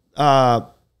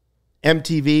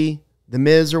MTV. The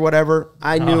Miz or whatever,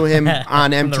 I knew him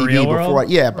on MTV before.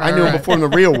 I knew him before in the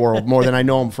real world more than I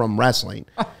know him from wrestling.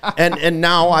 And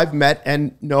now I've met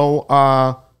and know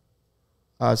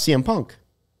CM Punk.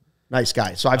 Nice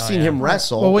guy. So I've seen him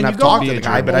wrestle, and I've talked to the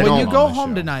guy, but I don't. When you go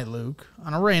home tonight, Luke,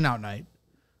 on a rainout night,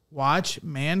 watch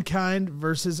Mankind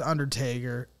versus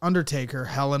Undertaker,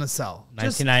 Hell in a Cell.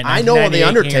 I know the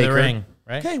Undertaker. Ring,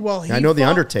 right? Okay, well, I know the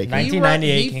Undertaker.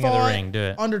 1998 King of the Ring. Do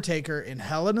it. Undertaker in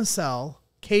Hell in a Cell.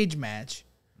 Cage match.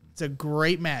 It's a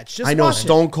great match. I know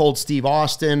Stone Cold Steve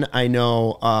Austin. I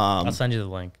know. I'll send you the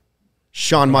link.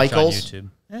 Shawn Michaels. On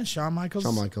YouTube. Yeah, Shawn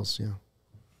Michaels. Yeah. All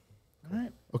right.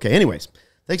 Okay. Anyways,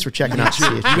 thanks for checking out.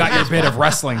 You got your bit of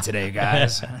wrestling today,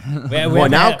 guys. Well,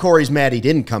 now Corey's mad he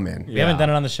didn't come in. We haven't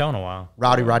done it on the show in a while.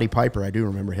 Roddy Piper. I do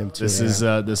remember him too. This is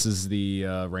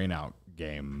the rain out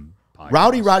game.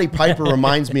 Podcast. Roddy Piper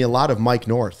reminds me a lot of Mike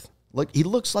North. Look, he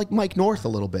looks like Mike North a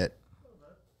little bit.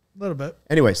 A little bit.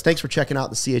 Anyways, thanks for checking out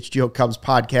the CHGO Cubs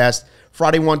podcast.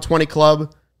 Friday 120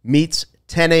 Club meets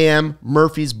 10 a.m.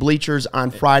 Murphy's Bleachers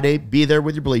on Friday. Be there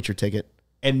with your bleacher ticket.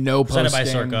 And no post game. Presented by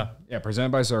Circa. Yeah,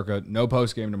 presented by Circa. No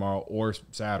post game tomorrow or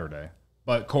Saturday.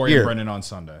 But Corey and Brendan on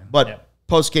Sunday. But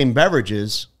post game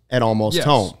beverages at Almost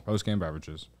Home. Post game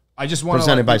beverages. I just want to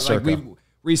presented by Circa. We've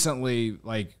recently,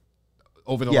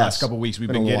 over the last couple of weeks,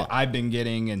 I've been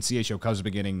getting, and CHGO Cubs have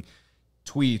been getting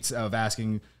tweets of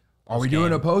asking, are we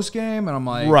doing a post game? And I'm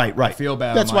like, right. I feel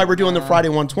bad. That's why we're doing the Friday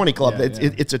 120 Club.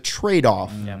 It's a trade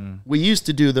off. We used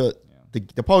to do the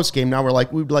post game. Now we're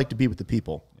like, we'd like to be with the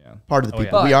people. Part of the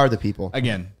people. We are the people.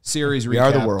 Again, series recap.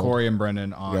 Are the world. Corey and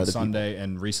Brendan on Sunday,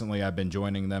 and recently I've been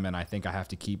joining them, and I think I have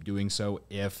to keep doing so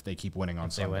if they keep winning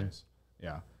on Sundays.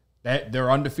 Yeah,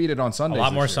 they're undefeated on Sundays. A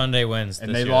lot more Sunday wins,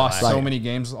 and they lost so many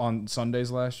games on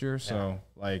Sundays last year. So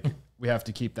we have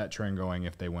to keep that trend going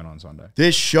if they win on Sunday.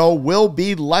 This show will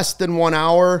be less than 1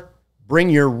 hour. Bring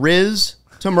your Riz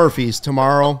to Murphy's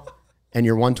tomorrow and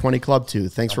your 120 Club too.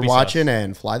 Thanks for watching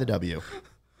and fly the W.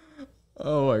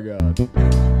 Oh, my God.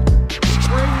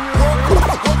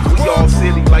 We all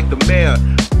silly like the mayor.